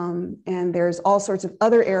 and there's all sorts of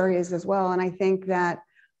other areas as well. And I think that,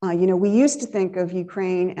 we used to think of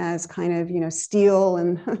Ukraine as kind of, steel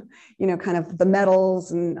and, kind of the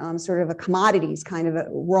metals and sort of a commodities, kind of a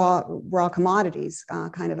raw commodities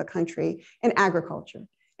kind of a country, and agriculture.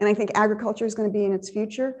 And I think agriculture is going to be in its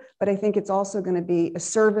future, but I think it's also going to be a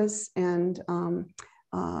service and,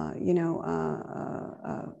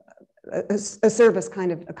 a service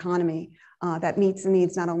kind of economy that meets the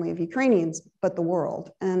needs not only of Ukrainians, but the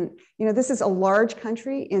world. And, this is a large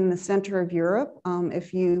country in the center of Europe.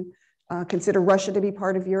 If you consider Russia to be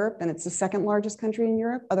part of Europe, then it's the second largest country in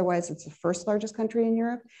Europe. Otherwise, it's the first largest country in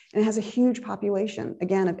Europe. And it has a huge population,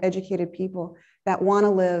 again, of educated people that want to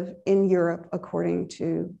live in Europe according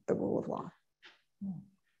to the rule of law.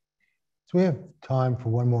 So we have time for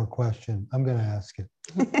one more question. I'm going to ask it.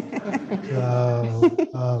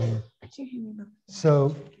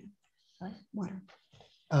 So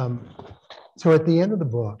at the end of the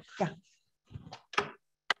book,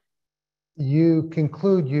 you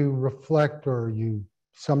conclude, you reflect, or you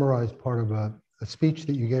summarize part of a speech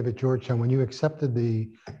that you gave at Georgetown. When you accepted the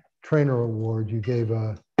Trainer Award, you gave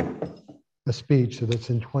a speech, so that's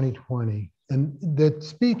in 2020. And that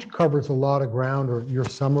speech covers a lot of ground, or your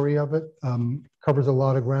summary of it covers a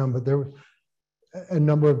lot of ground, but there were a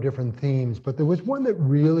number of different themes. But there was one that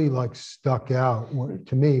really stuck out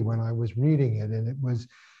to me when I was reading it, and it was,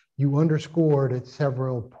 you underscored at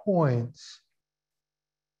several points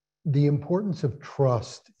the importance of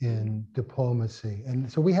trust in diplomacy.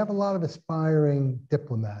 And so we have a lot of aspiring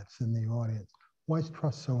diplomats in the audience. Why is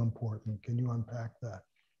trust so important? Can you unpack that?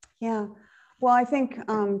 Yeah. Well, I think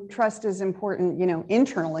trust is important,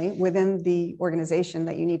 internally within the organization,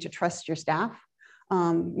 that you need to trust your staff.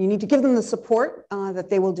 You need to give them the support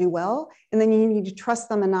that they will do well. And then you need to trust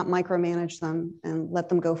them and not micromanage them and let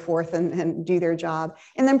them go forth and do their job.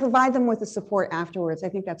 And then provide them with the support afterwards. I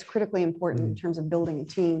think that's critically important in terms of building a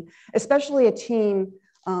team, especially a team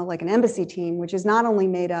like an embassy team, which is not only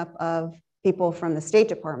made up of people from the State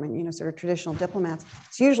Department, sort of traditional diplomats.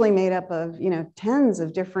 It's usually made up of, tens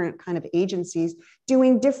of different kind of agencies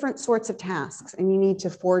doing different sorts of tasks, and you need to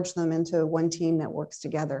forge them into one team that works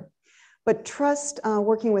together. But trust,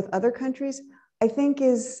 working with other countries, I think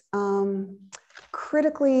is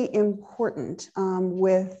critically important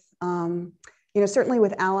with, certainly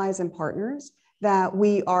with allies and partners, that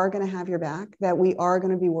we are going to have your back, that we are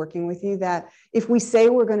going to be working with you, that if we say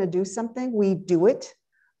we're going to do something, we do it.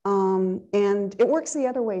 And it works the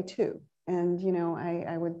other way too. And,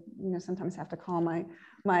 I would, sometimes have to call my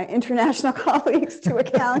international colleagues to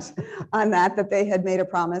account on that they had made a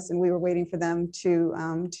promise and we were waiting for them to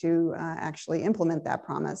actually implement that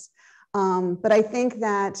promise. But I think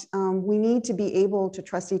that we need to be able to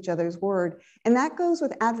trust each other's word, and that goes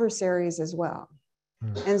with adversaries as well.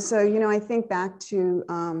 And so, I think back to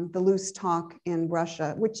the loose talk in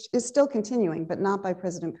Russia, which is still continuing, but not by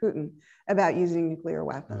President Putin, about using nuclear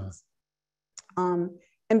weapons.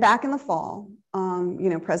 And back in the fall,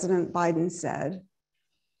 President Biden said,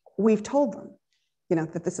 we've told them,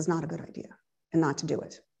 that this is not a good idea and not to do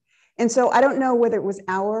it. And so I don't know whether it was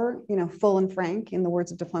our, full and frank, in the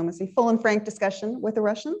words of diplomacy, full and frank discussion with the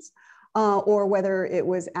Russians, or whether it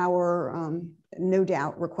was our, no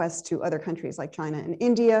doubt, request to other countries like China and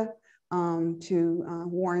India to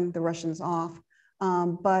warn the Russians off.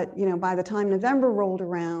 But by the time November rolled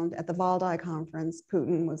around at the Valdai conference,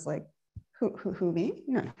 Putin was like, who me?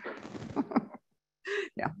 No.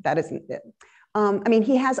 Yeah, that isn't it. I mean,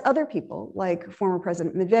 he has other people like former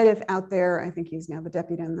President Medvedev out there. I think he's now the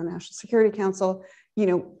deputy in the National Security Council, you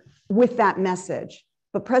know, with that message.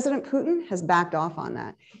 But President Putin has backed off on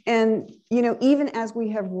that. And, you know, even as we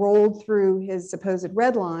have rolled through his supposed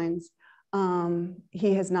red lines,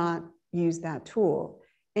 he has not used that tool.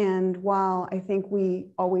 And while I think we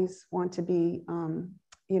always want to be,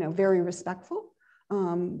 you know, very respectful,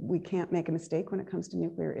 we can't make a mistake when it comes to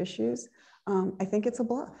nuclear issues. I think it's a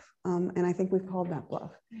bluff, and I think we've called that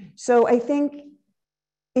bluff. So I think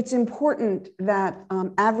it's important that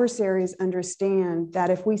adversaries understand that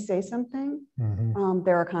if we say something,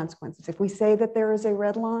 there are consequences. If we say that there is a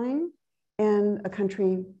red line and a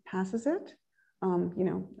country passes it, you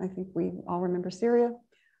know, I think we all remember Syria.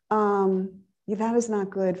 That is not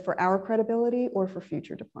good for our credibility or for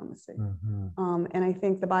future diplomacy. And I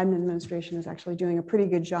think the Biden administration is actually doing a pretty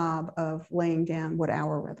good job of laying down what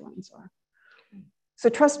our red lines are. So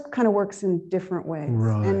trust kind of works in different ways.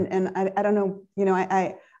 Right. And I don't know, you know,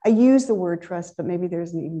 I use the word trust, but maybe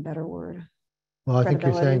there's an even better word. Well, I think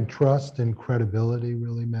you're saying trust and credibility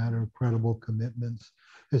really matter, credible commitments.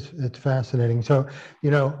 It's fascinating. So, you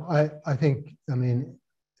know, I think, I mean,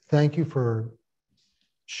 thank you for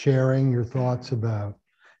sharing your thoughts about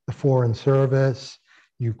the Foreign Service,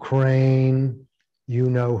 Ukraine, you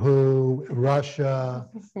know who, Russia.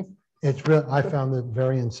 It's real. I found it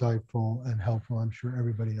very insightful and helpful. I'm sure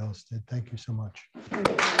everybody else did. Thank you so much.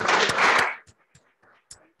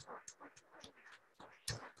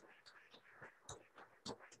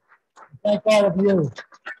 Thank all of you.